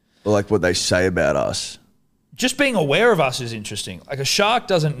 or like what they say about us. Just being aware of us is interesting. Like a shark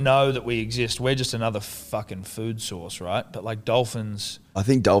doesn't know that we exist. We're just another fucking food source, right? But like dolphins... I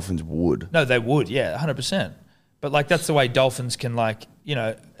think dolphins would. No, they would, yeah, 100%. But like that's the way dolphins can like,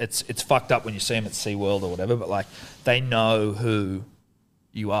 it's fucked up when you see them at SeaWorld or whatever, but like they know who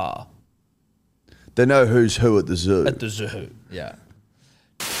you are. They know who's who at the zoo. At the zoo, yeah.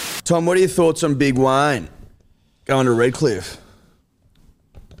 Tom, what are your thoughts on Big Wayne going to Redcliffe?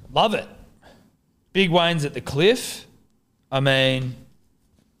 Love it. Big Wayne's at the Cliff. I mean,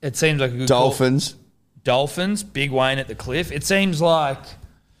 it seems like a good Dolphins. Dolphins, Big Wayne at the Cliff. It seems like...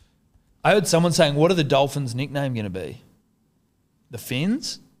 I heard someone saying, what are the Dolphins' nickname going to be? The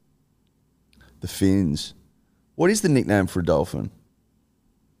Fins? The Fins. What is the nickname for a dolphin?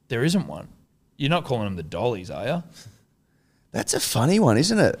 There isn't one. You're not calling them the Dollies, are you? That's a funny one,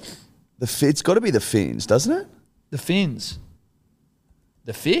 isn't it? It's got to be the Fins, doesn't it? The Fins.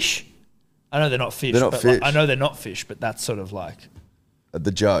 The fish? I know they're not fish. They're not fish. I know they're not fish, but that's sort of like...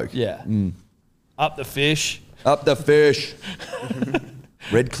 The joke. Yeah. Up the fish. Up the fish.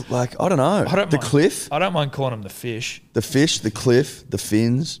 I don't know. The cliff? I don't mind calling them the fish. The fish, the cliff, the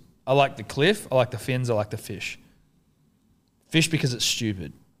fins. I like the cliff. I like the fins. I like the fish. Fish because it's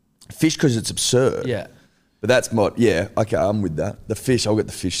stupid. Fish because it's absurd. Yeah. But that's okay, I'm with that. The fish, I'll get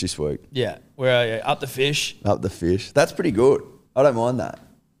the fish this week. Yeah. Where are you? Up the fish. Up the fish. That's pretty good. I don't mind that.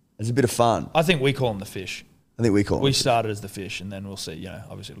 It's a bit of fun. I think we call them the fish. I think we call them. We started as the fish and then we'll see,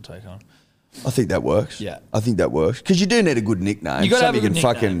 obviously it'll take on. I think that works. Yeah. I think that works. Because you do need a good nickname. You got to have a good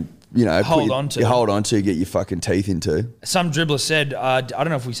nickname. Fucking, hold on to, get your fucking teeth into. Some dribbler said, I don't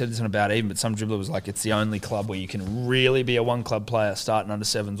know if we said this on About Even, but some dribbler was like, it's the only club where you can really be a one club player starting under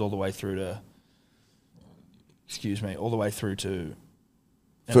sevens all the way through to,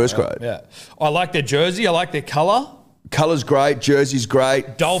 first grade. Yeah. I like their jersey. I like their colour. Colour's great. Jersey's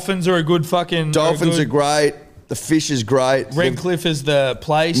great. Dolphins are a good fucking... Dolphins are great. The fish is great. Redcliffe is the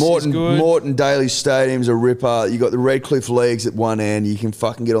place. Is good. Moreton Daily Stadium's a ripper. You got the Redcliffe leagues at one end. You can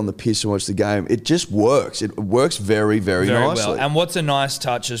fucking get on the piss and watch the game. It just works. It works very, very nicely. Well. And what's a nice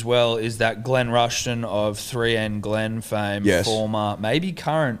touch as well is that Glenn Rushton of 3N Glenn fame, former, maybe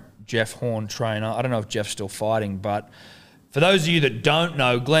current Jeff Horn trainer. I don't know if Jeff's still fighting, but for those of you that don't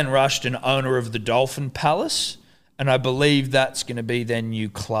know, Glenn Rushton, owner of the Dolphin Palace, and I believe that's going to be their new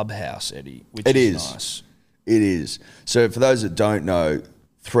clubhouse, Eddie, which is nice. It is. So for those that don't know,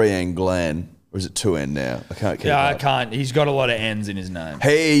 3N Glen Or is it 2N now? I can't keep Yeah, up. I can't. He's got a lot of N's in his name.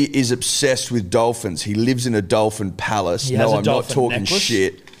 He is obsessed with dolphins. He lives in a dolphin palace. He has a I'm dolphin not talking necklace?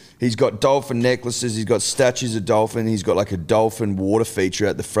 shit. He's got dolphin necklaces. He's got statues of dolphin. He's got like a dolphin water feature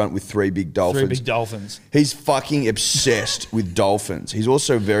at the front with 3 big dolphins. 3 big dolphins. He's fucking obsessed with dolphins. He's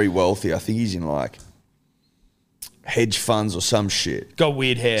also very wealthy. I think he's in like hedge funds or some shit. Got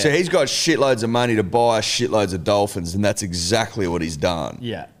weird hair. So he's got shitloads of money to buy shitloads of dolphins, and that's exactly what he's done.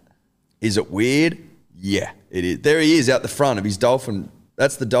 Yeah. Is it weird? Yeah, it is. There he is out the front of his dolphin.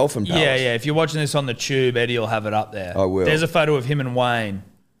 That's the dolphin palace. Yeah. If you're watching this on the tube, Eddie will have it up there. I will. There's a photo of him and Wayne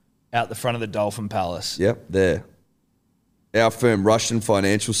out the front of the Dolphin Palace. Yep, there. Our firm, Rushton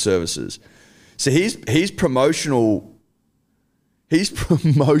Financial Services. So he's promotional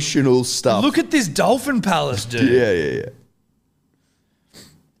stuff. Look at this Dolphin Palace, dude. Yeah.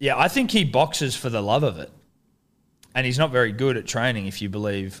 Yeah, I think he boxes for the love of it. And he's not very good at training, if you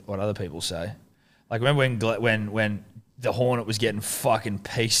believe what other people say. Like, remember when the Hornet was getting fucking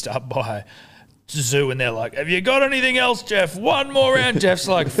pieced up by Zoo, and they're like, "Have you got anything else, Jeff? One more round." Jeff's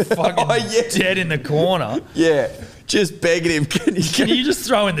like fucking dead in the corner. Yeah, just begging him. Can you just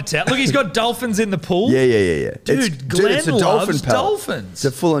throw in the towel? Look, he's got dolphins in the pool. Yeah. Dude, Glenn loves dolphins. It's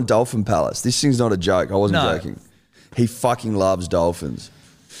a full-on dolphin palace. This thing's not a joke. I wasn't joking. He fucking loves dolphins.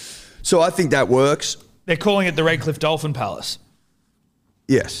 So I think that works. They're calling it the Redcliffe Dolphin Palace.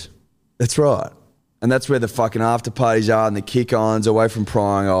 Yes, that's right. And that's where the fucking after parties are and the kick-ons away from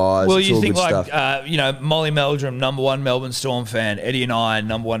prying eyes. Well, it's you all think good like, stuff. Molly Meldrum, #1 Melbourne Storm fan. Eddie and I,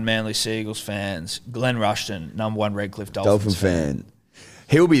 #1 Manly Seagulls fans. Glenn Rushton, #1 Redcliffe Dolphins fan.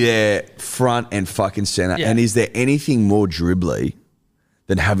 He'll be there front and fucking centre. Yeah. And is there anything more dribbly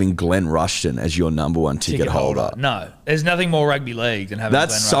than having Glenn Rushton as your #1 ticket holder? No. There's nothing more rugby league than having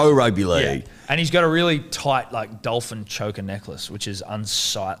That's Glenn so Rushton. rugby league. Yeah. And he's got a really tight, like, dolphin choker necklace, which is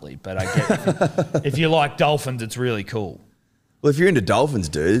unsightly. But I get if you like dolphins, it's really cool. Well, if you're into dolphins,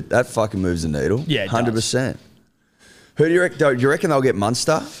 dude, that fucking moves the needle. Yeah, it 100%. Who do you reckon? Do you reckon they'll get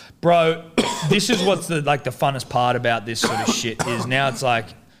Munster? Bro, this is what's the funnest part about this sort of shit is now it's like,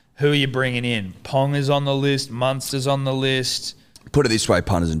 who are you bringing in? Ponga's on the list. Munster's on the list. Put it this way,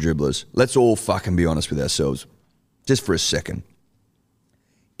 punters and dribblers. Let's all fucking be honest with ourselves. Just for a second.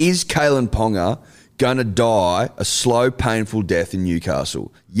 Is Kalen Ponga going to die a slow, painful death in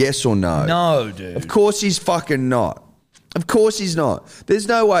Newcastle? Yes or no? No, dude. Of course he's fucking not. Of course he's not. There's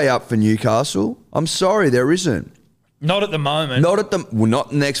no way up for Newcastle. I'm sorry, there isn't. Not at the moment. Not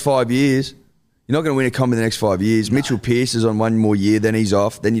in the next 5 years. You're not going to win a comp in the next 5 years. No. Mitchell Pearce is on 1 more year, then he's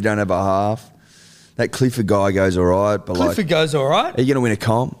off. Then you don't have a half. That Clifford guy goes all right. But Clifford goes all right. Are you going to win a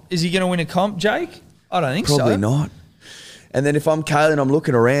comp? Is he going to win a comp, Jake? I don't think Probably not. And then if I'm Kalen, I'm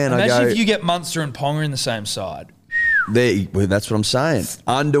looking around. Imagine if you get Munster and Ponga in the same side. Well, that's what I'm saying.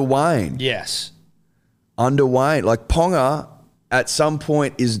 Under Wayne. Yes. Under Wayne. Like Ponga at some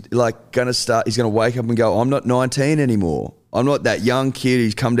point is like going to start, he's going to wake up and go, I'm not 19 anymore. I'm not that young kid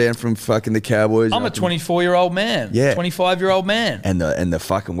who's come down from fucking the Cowboys. I'm a 24-year-old man. Yeah. 25-year-old man. And the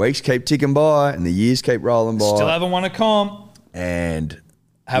fucking weeks keep ticking by and the years keep rolling by. Still haven't won a comp. And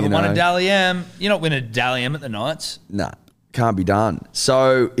haven't won a Dally M. You're not winning a Dally M at the Knights. Nah. Can't be done.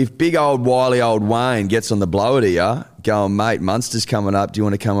 So if big old wily old Wayne gets on the blower to you, going, mate, Munster's coming up. Do you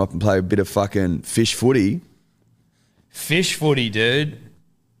want to come up and play a bit of fucking fish footy? Fish footy, dude.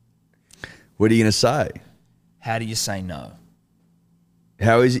 What are you going to say? How do you say no?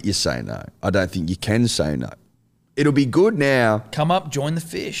 How is it you say no? I don't think you can say no. It'll be good now. Come up, join the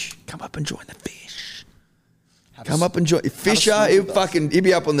fish. Come up and join the fish. Come up and join. Fisher, he'll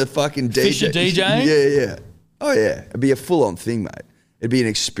be up on the fucking DJ. Fisher DJ? Yeah. Oh, yeah. It'd be a full-on thing, mate. It'd be an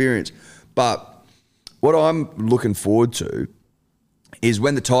experience. But what I'm looking forward to is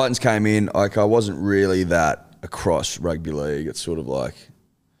when the Titans came in, like I wasn't really that across rugby league. It's sort of like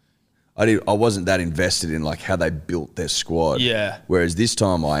I wasn't that invested in like how they built their squad. Yeah. Whereas this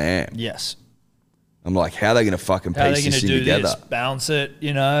time I am. Yes. I'm like, how are they going to fucking piece this thing together? This? Balance it,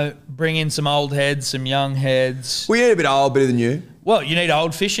 bring in some old heads, some young heads. We need a bit of old, bit of the new. Well, you need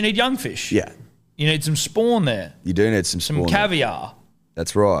old fish, you need young fish. Yeah. You need some spawn there. You do need some spawn. Some caviar.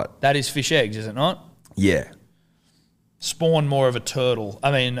 That's right. That is fish eggs, is it not? Yeah. Spawn more of a turtle.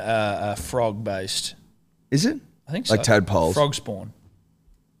 I mean, a frog based. Is it? I think so. Like tadpoles. Frog spawn.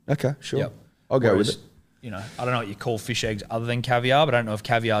 Okay, sure. Yep. I'll go with it. I don't know what you call fish eggs other than caviar, but I don't know if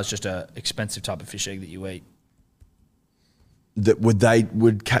caviar is just an expensive type of fish egg that you eat.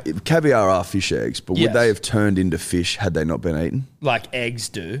 Caviar are fish eggs, but Yes. would they have turned into fish had they not been eaten? Like eggs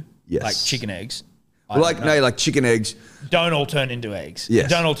do. Yes. Like chicken eggs. Like chicken eggs. Don't all turn into eggs. Yes.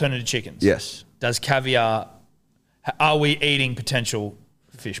 Don't all turn into chickens. Yes. Does caviar... Are we eating potential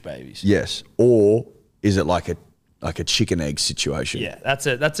fish babies. Yes. Or is it like a chicken egg situation? Yeah, that's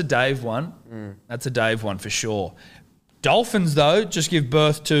a Dave one. That's a Dave one for sure. Dolphins, though, just give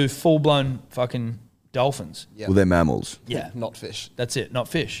birth to full-blown fucking dolphins. Yep. Well, they're mammals. Yeah. Not fish. That's it, not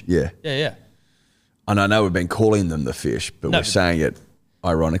fish. Yeah. Yeah. And I know we've been calling them the fish, but we're saying it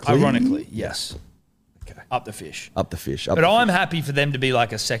ironically. Ironically, yes. Okay. Up the fish. Up the fish. But I'm happy for them to be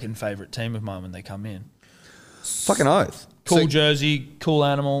like a second favourite team of mine when they come in. Fucking oath. Cool jersey, cool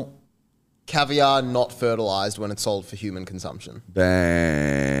animal. Caviar not fertilized when it's sold for human consumption.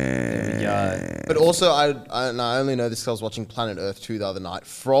 Bang. Yeah. But also, I only know this because I was watching Planet Earth 2 the other night.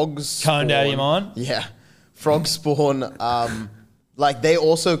 Frogs Coned out of your mind? Yeah. Frogs spawn, like they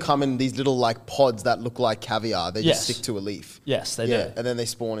also come in these little like pods that look like caviar. They just stick to a leaf. Yes, they do. And then they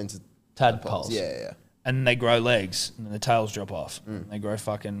spawn into Tadpoles. Yeah. And they grow legs, and then the tails drop off. And they grow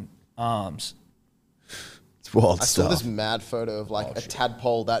fucking arms. It's wild I stuff. saw this mad photo of like a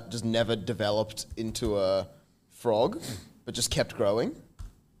tadpole that just never developed into a frog, but just kept growing.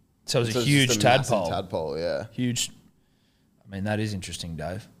 So it was a it's huge just a massive tadpole. Tadpole, yeah. Huge. I mean, that is interesting,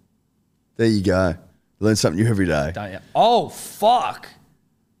 Dave. There you go. Learn something new every day. Don't you? Oh, fuck.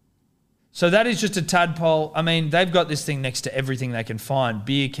 So that is just a tadpole. I mean, they've got this thing next to everything they can find.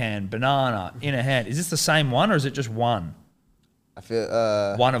 Beer can, banana, in a hand. Is this the same one or is it just one? I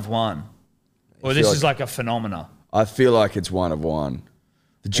feel One of one. Or this is like a phenomena. I feel like it's one of one.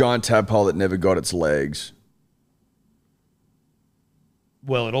 The giant tadpole that never got its legs.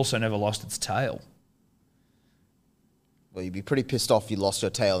 Well, it also never lost its tail. well, you'd be pretty pissed off you lost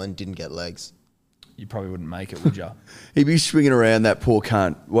your tail and didn't get legs. You probably wouldn't make it, would you? He'd be swinging around that poor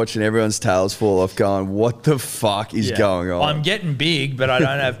cunt, watching everyone's tails fall off, going, what the fuck is going on? I'm getting big, but I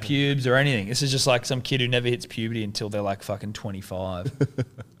don't have pubes or anything. This is just like some kid who never hits puberty until they're like fucking 25.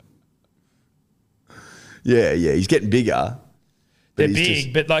 Yeah, he's getting bigger. They're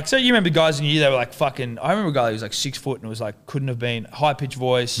big, but like, so you remember guys in your year, they were like fucking, I remember a guy who was like 6 foot and it was like, couldn't have been, high pitched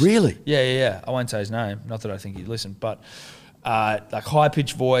voice. Really? Yeah. I won't say his name, not that I think he'd listen, but like high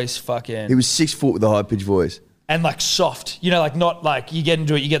pitched voice, fucking. He was 6 foot with a high pitched voice. And like soft, you know, like not like you get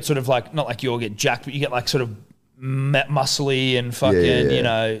into it, you get sort of like, not like you all get jacked, but you get like sort of muscly and fucking, you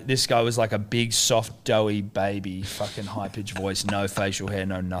know, this guy was like a big, soft, doughy baby, fucking high pitched voice, no facial hair,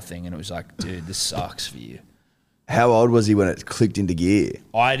 no nothing. And it was like, dude, this sucks for you. How old was he when it clicked into gear?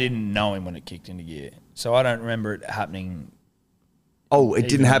 I didn't know him when it kicked into gear. So I don't remember it happening. Oh, it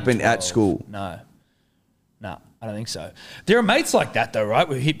didn't happen at school? No, I don't think so. There are mates like that though, right?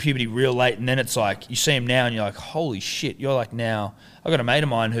 We hit puberty real late and then it's like, you see him now and you're like, holy shit. You're like now, I've got a mate of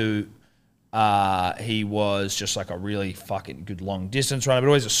mine who he was just like a really fucking good long distance runner, but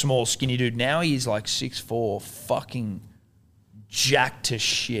always a small skinny dude. Now he's like 6'4", fucking jacked to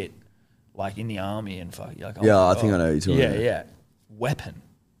shit. Like in the army and fuck. You're like, oh yeah, I think I know who you're talking about. Yeah. Weapon.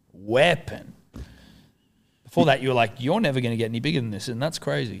 Before that, you were like, you're never going to get any bigger than this, and that's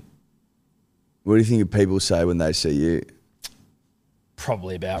crazy. What do you think people say when they see you?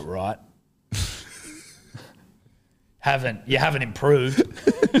 Probably about right. You haven't improved.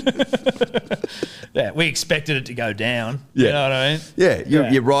 Yeah, we expected it to go down. Yeah. You know what I mean? Yeah,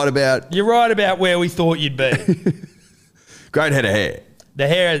 you're right about... You're right about where we thought you'd be. Great head of hair. The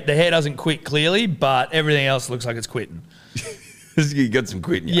hair doesn't quit clearly, but everything else looks like it's quitting. You got some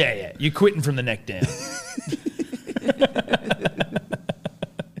quitting. Yeah. You're quitting from the neck down.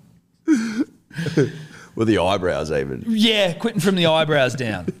 Well, the eyebrows even. Yeah, quitting from the eyebrows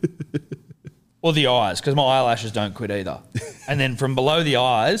down. Or the eyes, because my eyelashes don't quit either. And then from below the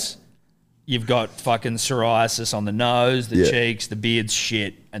eyes, you've got fucking psoriasis on the nose, the cheeks, the beard's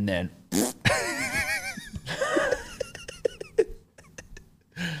shit, and then...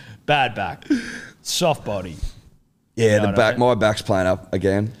 Bad back. Soft body. Yeah, You know the back. I mean? My back's playing up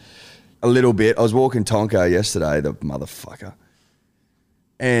again. A little bit. I was walking Tonko yesterday, the motherfucker.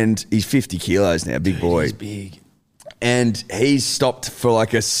 And he's 50 kilos now, big boy. He's big. And he's stopped for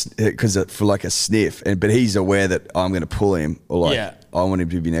like a sniff. But he's aware that I'm going to pull him, or like I want him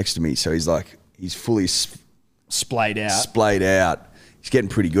to be next to me. So he's fully splayed out. He's getting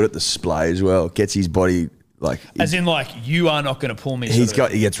pretty good at the splay as well. Gets his body as in like you are not going to pull me. He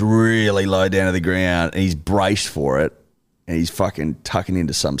gets really low down to the ground and he's braced for it. And he's fucking tucking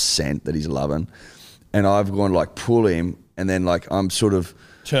into some scent that he's loving. And I've gone like pull him, and then like I'm sort of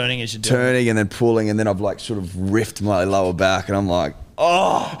turning as you're doing. Turning and then pulling, and then I've like sort of riffed my lower back, and I'm like,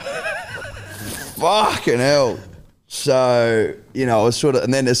 oh, fucking hell. So, you know, I was sort of,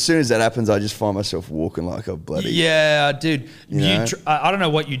 and then as soon as that happens, I just find myself walking like a bloody... Yeah, dude. I don't know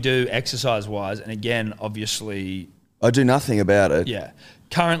what you do exercise-wise, and again, obviously... I do nothing about it. Yeah.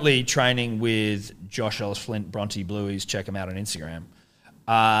 Currently training with Josh Ellis Flint, Bronte Blueies. Check him out on Instagram.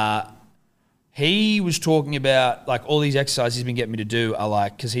 He was talking about like all these exercises he's been getting me to do are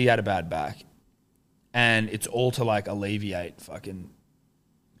like, because he had a bad back, and it's all to like alleviate fucking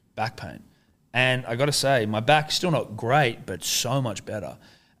back pain. And I got to say, my back's still not great, but so much better.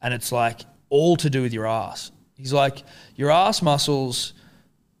 And it's like all to do with your ass. He's like, your ass muscles,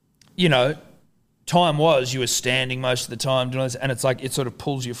 you know, time was you were standing most of the time doing this, and it's like it sort of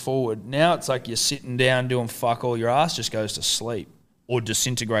pulls you forward. Now it's like you're sitting down doing fuck all. Your ass just goes to sleep or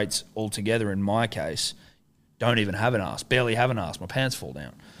disintegrates altogether. In my case, don't even have an ass, barely have an ass. My pants fall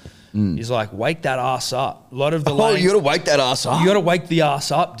down. He's like, wake that ass up. A lot of the you got to wake that ass up. You got to wake the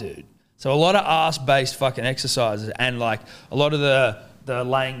ass up, dude. So a lot of ass-based fucking exercises, and like a lot of the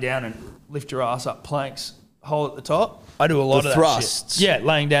laying down and lift your ass up planks, hold at the top. I do a lot of thrusts. That shit. Yeah,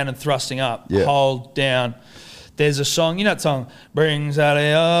 laying down and thrusting up, yeah. Hold down. There's a song, you know that song, Bring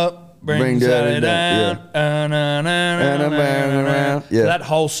Sally Up, Bring Sally Down. Yeah. That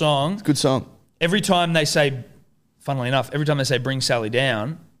whole song. It's a good song. Every time they say, funnily enough, every time they say Bring Sally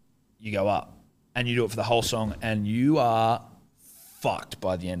Down, you go up. And you do it for the whole song, and you are fucked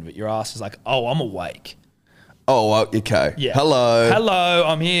by the end of it. Your ass is like, oh, I'm awake. Oh, okay. Yeah. Hello,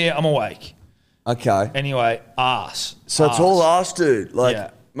 I'm here, I'm awake. Okay. Anyway, ass. So ass. it's all ass, dude. Like,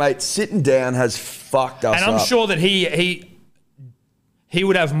 yeah. Mate, sitting down has fucked us up. And I'm sure that he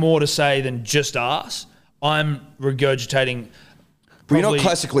would have more to say than just ass. I'm regurgitating. But you're not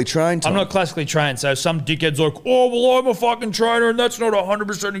classically trained, Tom. I'm not classically trained. So some dickhead's like, oh, well, I'm a fucking trainer and that's not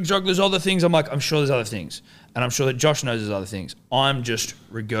 100% exactly. There's other things. I'm like, I'm sure there's other things. And I'm sure that Josh knows there's other things. I'm just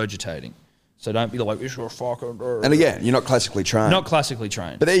regurgitating. So don't be like, you're a fucking... And again, you're not classically trained. Not classically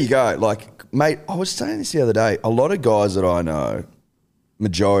trained. But there you go. Like, mate, I was saying this the other day. A lot of guys that I know,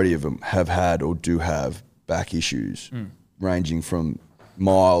 majority of them have had or do have back issues ranging from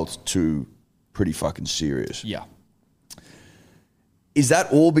mild to pretty fucking serious. Yeah. Is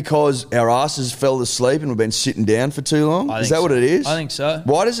that all because our asses fell asleep and we've been sitting down for too long? Is that what it is? I think so.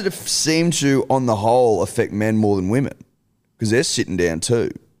 Why does it seem to, on the whole, affect men more than women? Because they're sitting down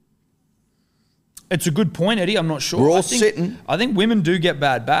too. It's a good point, Eddie. I'm not sure. We're all sitting. I think women do get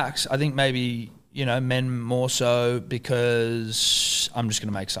bad backs. I think maybe, you know, men more so because I'm just going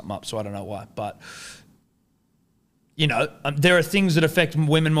to make something up, so I don't know why. But, you know, there are things that affect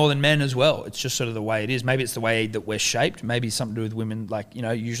women more than men as well. It's just sort of the way it is. Maybe it's the way that we're shaped. Maybe it's something to do with women, like, you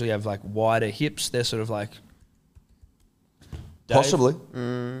know, usually have like wider hips. They're sort of like... Dave, possibly.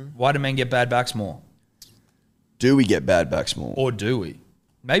 Why do men get bad backs more? Do we get bad backs more? Or do we?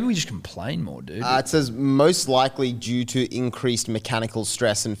 Maybe we just complain more, dude. It says most likely due to increased mechanical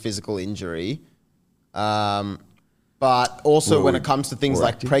stress and physical injury. But also when it comes to things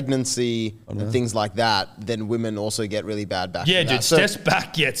like pregnancy and things like that, then women also get really bad back. Yeah, dude. Steph's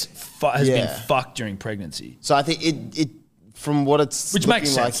back has been fucked during pregnancy. So I think it from what it's which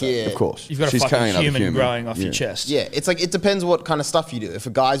makes sense, like here, of course. You've got a fucking human growing off your chest. Yeah, it's like it depends what kind of stuff you do. If a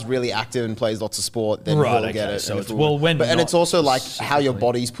guy's really active and plays lots of sport, then he'll get it. So it's and it's also like how your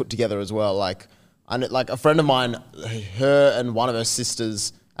body's put together as well. Like a friend of mine, her and one of her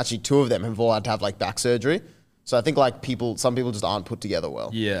sisters, actually two of them have all had to have like back surgery. So I think like some people just aren't put together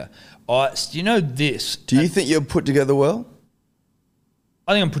well. Yeah. Do you know this? Do you think you're put together well?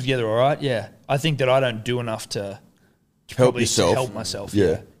 I think I'm put together all right, yeah. I think that I don't do enough to help yourself. To help myself,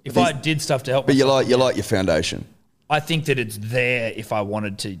 yeah. If I did stuff to help myself. But you like your foundation. I think that it's there if I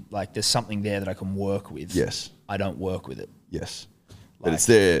wanted to, like there's something there that I can work with. Yes. I don't work with it. Yes. But it's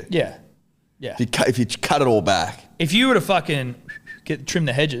there. Yeah. Yeah. If you cut it all back. If you were to fucking trim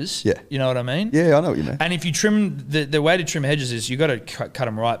the hedges, yeah. You know what I mean? Yeah, I know what you mean. And if you trim, the way to trim hedges is you got to cut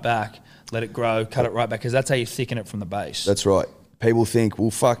them right back, let it grow, cut it right back, because that's how you thicken it from the base. That's right. People think,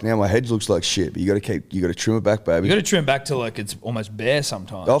 well, fuck, now my hedge looks like shit, but you got to trim it back, baby. You got to trim it back till like it's almost bare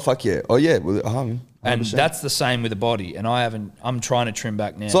sometimes. Oh fuck yeah! Oh yeah, well, 100%. And that's the same with the body. And I'm trying to trim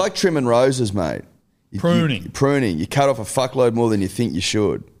back now. It's like trimming roses, mate. Pruning. Pruning. You cut off a fuckload more than you think you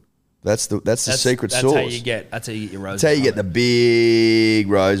should. That's the secret sauce. That's how you get your roses. That's how you get the big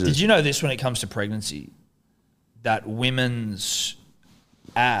roses. Did you know this when it comes to pregnancy? That women's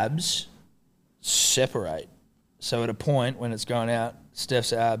abs separate. So at a point when it's going out,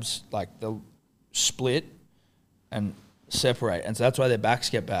 Steph's abs, like they'll split and separate. And so that's why their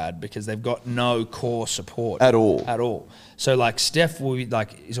backs get bad, because they've got no core support. At all. So like Steph will be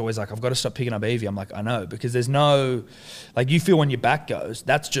like, he's always like, I've got to stop picking up Evie. I'm like, I know, because there's no, like you feel when your back goes,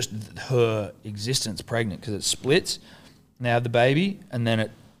 that's just her existence pregnant, because it splits. Now the baby, and then it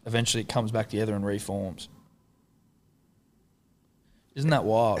eventually comes back together and reforms. Isn't that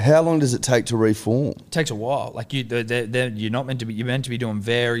wild? How long does it take to reform? It takes a while. Like you're not meant to be. You're meant to be doing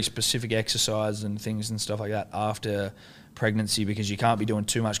very specific exercises and things and stuff like that after pregnancy because you can't be doing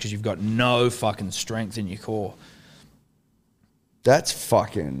too much because you've got no fucking strength in your core. That's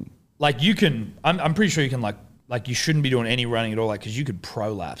fucking... Like you can... I'm pretty sure you can like you shouldn't be doing any running at all, like because you could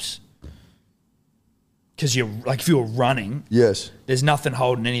prolapse. Because you're like if you were running, yes, there's nothing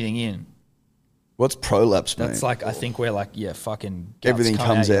holding anything in. What's prolapse, mate? That's like I think where like fucking guts everything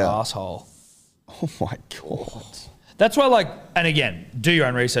comes out your asshole. Oh my god. That's why like, and again, do your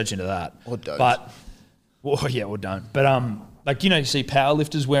own research into that or don't. But or don't. But like you see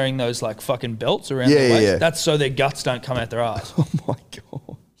powerlifters wearing those like fucking belts around their waist. Yeah. That's so their guts don't come out their ass. Oh my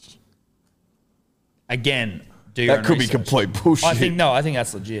god. Again, do your own research. That could be complete bullshit. I think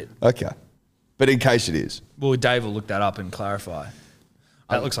that's legit. Okay. But in case it is. Well, Dave will look that up and clarify.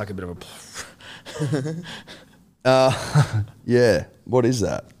 That looks like a bit of a... yeah. What is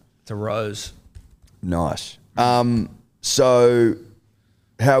that? It's a rose. Nice. So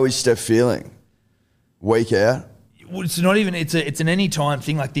how is Steph feeling? Week out? It's not even, it's an anytime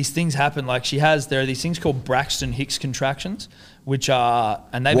thing. Like these things happen. Like there are these things called Braxton Hicks contractions, which are,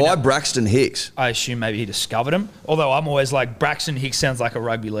 and they've Why Braxton Hicks? I assume maybe he discovered them. Although I'm always like, Braxton Hicks sounds like a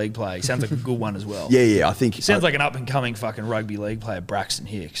rugby league player. He sounds like a good one as well. Yeah, I think. He sounds like an up and coming fucking rugby league player, Braxton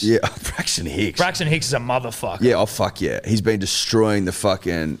Hicks. Yeah, Braxton Hicks. Braxton Hicks is a motherfucker. Yeah, oh fuck yeah. He's been destroying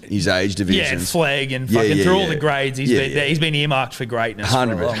his age divisions. Yeah, flag and fucking through all the grades. He's been earmarked for greatness.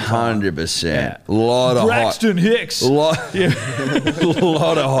 100%. Yeah. A lot of Braxton Hicks. A lot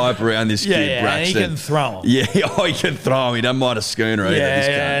of hype around this kid, Braxton. And he can throw him. Yeah, he can throw him. He doesn't mind a schooner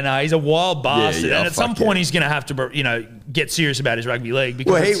either. No, he's a wild bastard. And at some point, he's going to have to, get serious about his rugby league.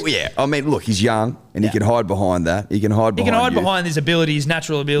 Because I mean, look, he's young and he can hide behind that. He can hide behind his ability, his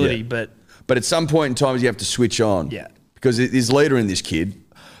natural ability, but at some point in time, you have to switch on. Yeah. Because there's leader in this kid.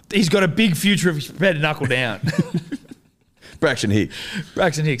 He's got a big future if he's prepared to knuckle down. Braxton Hicks.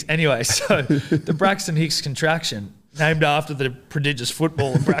 Anyway, so the Braxton Hicks contraction, named after the prodigious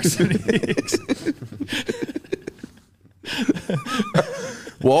footballer Braxton Hicks.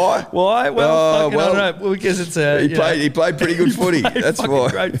 Why? Well, I don't know. Because it's he played pretty good footy. That's why.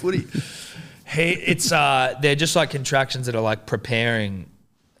 Great footy. They're just like contractions that are like preparing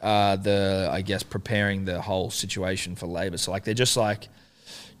preparing the whole situation for labour. So like they're just like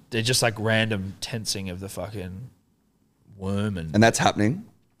random tensing of the fucking womb and that's happening.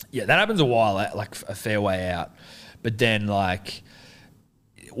 Yeah, that happens a while, like a fair way out. But then like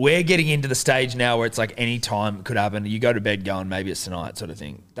we're getting into the stage now where it's like any time it could happen. You go to bed going, maybe it's tonight sort of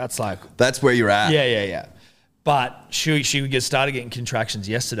thing. That's where you're at. Yeah. But she started getting contractions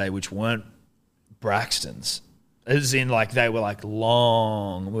yesterday, which weren't Braxton's. As in like they were like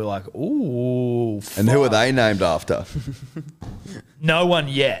long. We were like, ooh. Fuck. And who are they named after? No one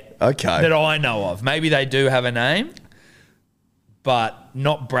yet. Okay. That I know of. Maybe they do have a name, but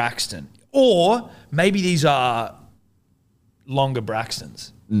not Braxton. Or maybe these are longer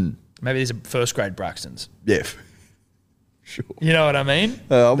Braxtons. Maybe these are first grade Braxtons. Yeah. Sure. You know what I mean?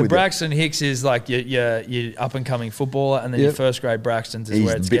 The Braxton Hicks is like your up and coming footballer, and then your first grade Braxton's is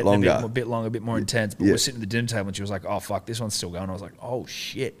where it's getting a bit longer, a bit more intense. But we're sitting at the dinner table and she was like, "Oh fuck, this one's still going." I was like, "Oh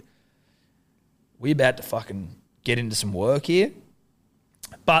shit, we about to fucking get into some work here."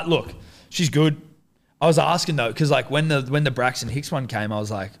 But look, she's good. I was asking though, because like when the Braxton Hicks one came, I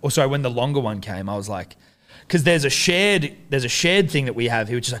was like, when the longer one came, I was like, because there's a shared thing that we have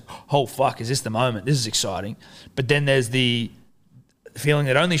here, which is like, oh fuck, is this the moment? This is exciting. But then there's the feeling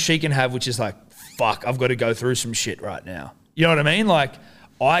that only she can have, which is like, fuck, I've got to go through some shit right now. You know what I mean? Like,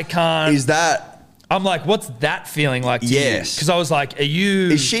 I can't. Is that? I'm like, what's that feeling like to yes. you? Because I was like, are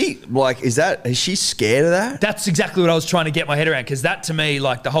you... Is she scared of that? That's exactly what I was trying to get my head around, because that to me,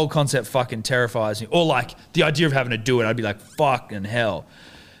 like, the whole concept fucking terrifies me. Or like, the idea of having to do it, I'd be like, fucking hell.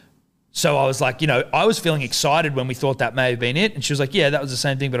 So I was like, I was feeling excited when we thought that may have been it. And she was like, yeah, that was the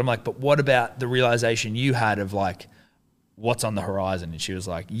same thing. But I'm like, but what about the realization you had of like, what's on the horizon? And she was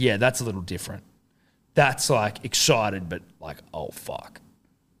like, yeah, that's a little different. That's like excited, but like, oh, fuck.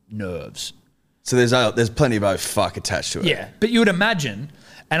 Nerves. So there's plenty of oh, fuck attached to it. Yeah. But you would imagine,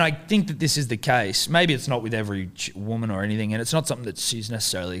 and I think that this is the case, maybe it's not with every woman or anything, and it's not something that she's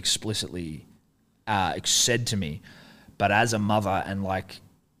necessarily explicitly said to me, but as a mother and like,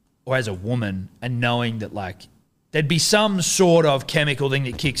 or as a woman, and knowing that like there'd be some sort of chemical thing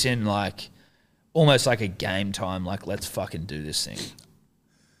that kicks in, like almost like a game time, like let's fucking do this thing.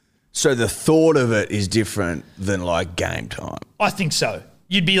 So the thought of it is different than like game time. I think so.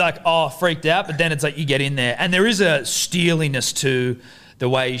 You'd be like, oh, freaked out, but then it's like you get in there, and there is a steeliness to the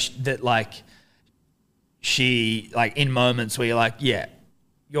way that like she, like in moments where you're like, yeah,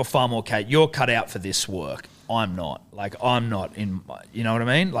 you're far more you're cut out for this work. I'm not. Like, I'm not in, you know what I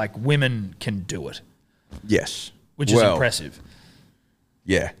mean? Like, women can do it. Yes. which is impressive.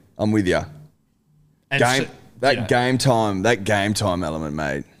 Yeah, I'm with you. That game time element,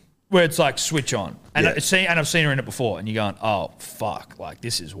 mate. Where it's like switch on. And I've seen her in it before, and you're going, oh, fuck, like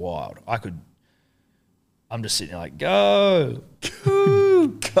this is wild. I'm just sitting there like, go.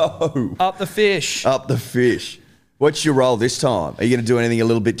 Go. Up the fish. Up the fish. What's your role this time? Are you going to do anything a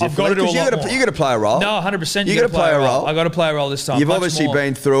little bit different? I've got to do a lot more. You got to play a role. No, 100%. You got to play a role. I got to play a role this time. You've obviously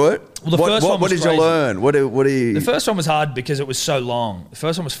been through it. Well, the first one was what did crazy. you learn? What do you? The first one was hard because it was so long. The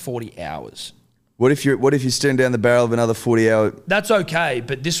first one was 40 hours. What if you're staring down the barrel of another 40-hour? That's okay,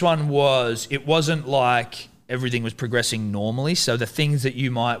 but this one it wasn't like everything was progressing normally. So the things that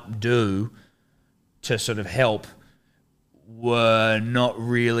you might do to sort of help were not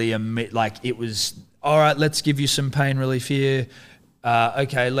really like it was, all right, let's give you some pain relief here.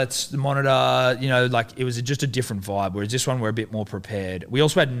 Okay, let's monitor, like it was just a different vibe. Whereas this one, we're a bit more prepared. We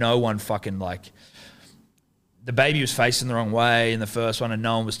also had no one fucking like, the baby was facing the wrong way in the first one and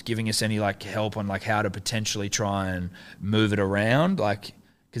no one was giving us any like help on like how to potentially try and move it around. Like,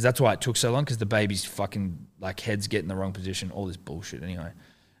 because that's why it took so long, because the baby's fucking like head's getting the wrong position, all this bullshit anyway.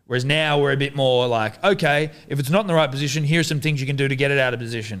 Whereas now we're a bit more like, okay, if it's not in the right position, here's some things you can do to get it out of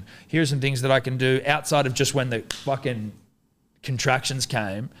position. Here's some things that I can do outside of just when the fucking contractions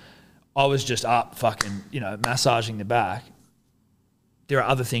came. I was just up fucking, massaging the back. There are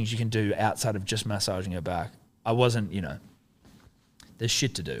other things you can do outside of just massaging her back. I wasn't, there's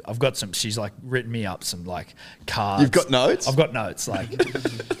shit to do. I've got she's like written me up some like cards. You've got notes? I've got notes. Like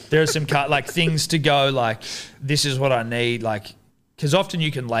there are some like things to go like, this is what I need. Like, because often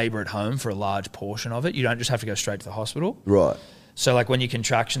you can labour at home for a large portion of it. You don't just have to go straight to the hospital. Right. So like when your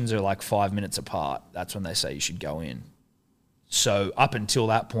contractions are like 5 minutes apart, that's when they say you should go in. So up until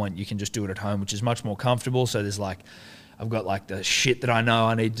that point, you can just do it at home, which is much more comfortable. So there's like, I've got like the shit that I know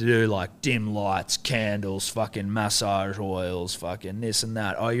I need to do, like dim lights, candles, fucking massage oils, fucking this and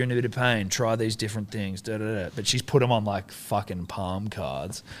that. Oh, you're in a bit of pain. Try these different things. Da, da, da. But she's put them on like fucking palm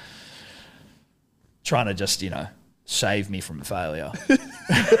cards, trying to just, save me from failure.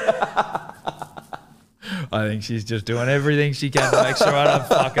 I think she's just doing everything she can to make sure I don't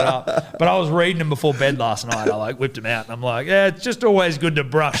fuck it up. But I was reading them before bed last night. I like whipped them out and I'm like, yeah, it's just always good to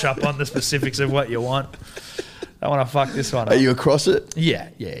brush up on the specifics of what you want. I want to fuck this one up. Are you across it? Yeah.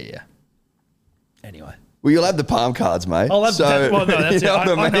 Anyway. Well, you'll have the palm cards, mate. I'll have that's it.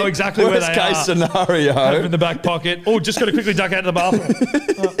 I know exactly where they are. Worst case scenario. Have them in the back pocket. Oh, just got to quickly duck out to the bathroom.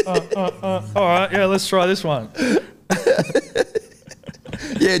 All right, yeah, let's try this one.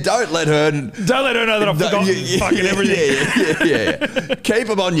 Yeah, don't let her know that I've forgotten fucking everything. Yeah. Keep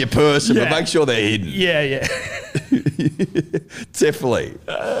them on your person, but make sure they're hidden. Yeah. Definitely.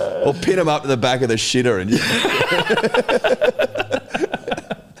 Or pin them up to the back of the shitter and.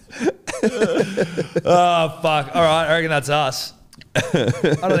 Oh fuck! All right, I reckon that's us. I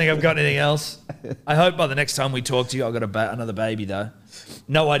don't think I've got anything else. I hope by the next time we talk to you, I've got another baby though.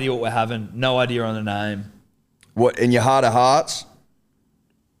 No idea what we're having. No idea on the name. What, in your heart of hearts?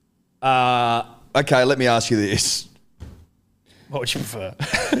 Okay, let me ask you this. What would you prefer?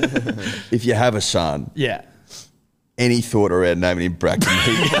 If you have a son, any thought around naming him Braxton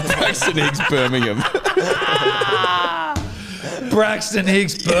Higgs Birmingham? Braxton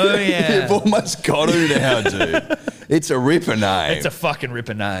Higgs Birmingham. You've almost got to now, dude. It's a ripper name. It's a fucking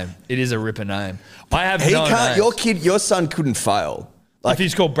ripper name. It is a ripper name. I have no names. Your son couldn't fail. Like, if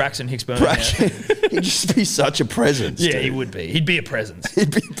he's called Braxton Higgs Birmingham. He'd just be such a presence. Yeah, dude. he would be. He'd be a presence. He'd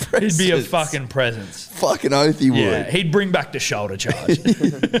be a fucking presence. Fucking oath he would. Yeah, he'd bring back the shoulder charge.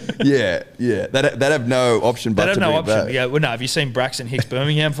 Yeah. They'd have no option but to bring it back. Yeah, well, no, have you seen Braxton Higgs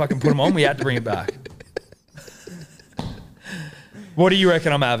Birmingham fucking put him on? We had to bring it back. What do you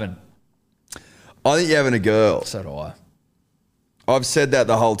reckon I'm having? I think you're having a girl. So do I. I've said that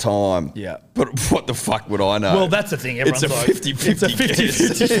the whole time. Yeah. But what the fuck would I know? Well, that's the thing. Everyone's it's a 50-50 It's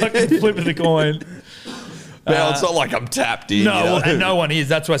a 50-50 fucking flip of the coin. Now, it's not like I'm tapped in. No, and no one is.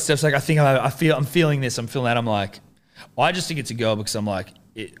 That's why Steph's like, I'm feeling this. I'm feeling that. I'm like, I just think it's a girl because I'm like,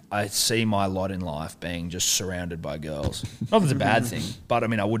 I see my lot in life being just surrounded by girls. Not that it's a bad thing, but I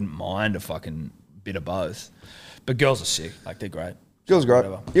mean, I wouldn't mind a fucking bit of both. But girls are sick. Like, they're great. Girls are great.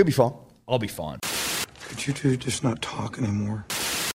 You'll be fine. I'll be fine. Could you two just not talk anymore?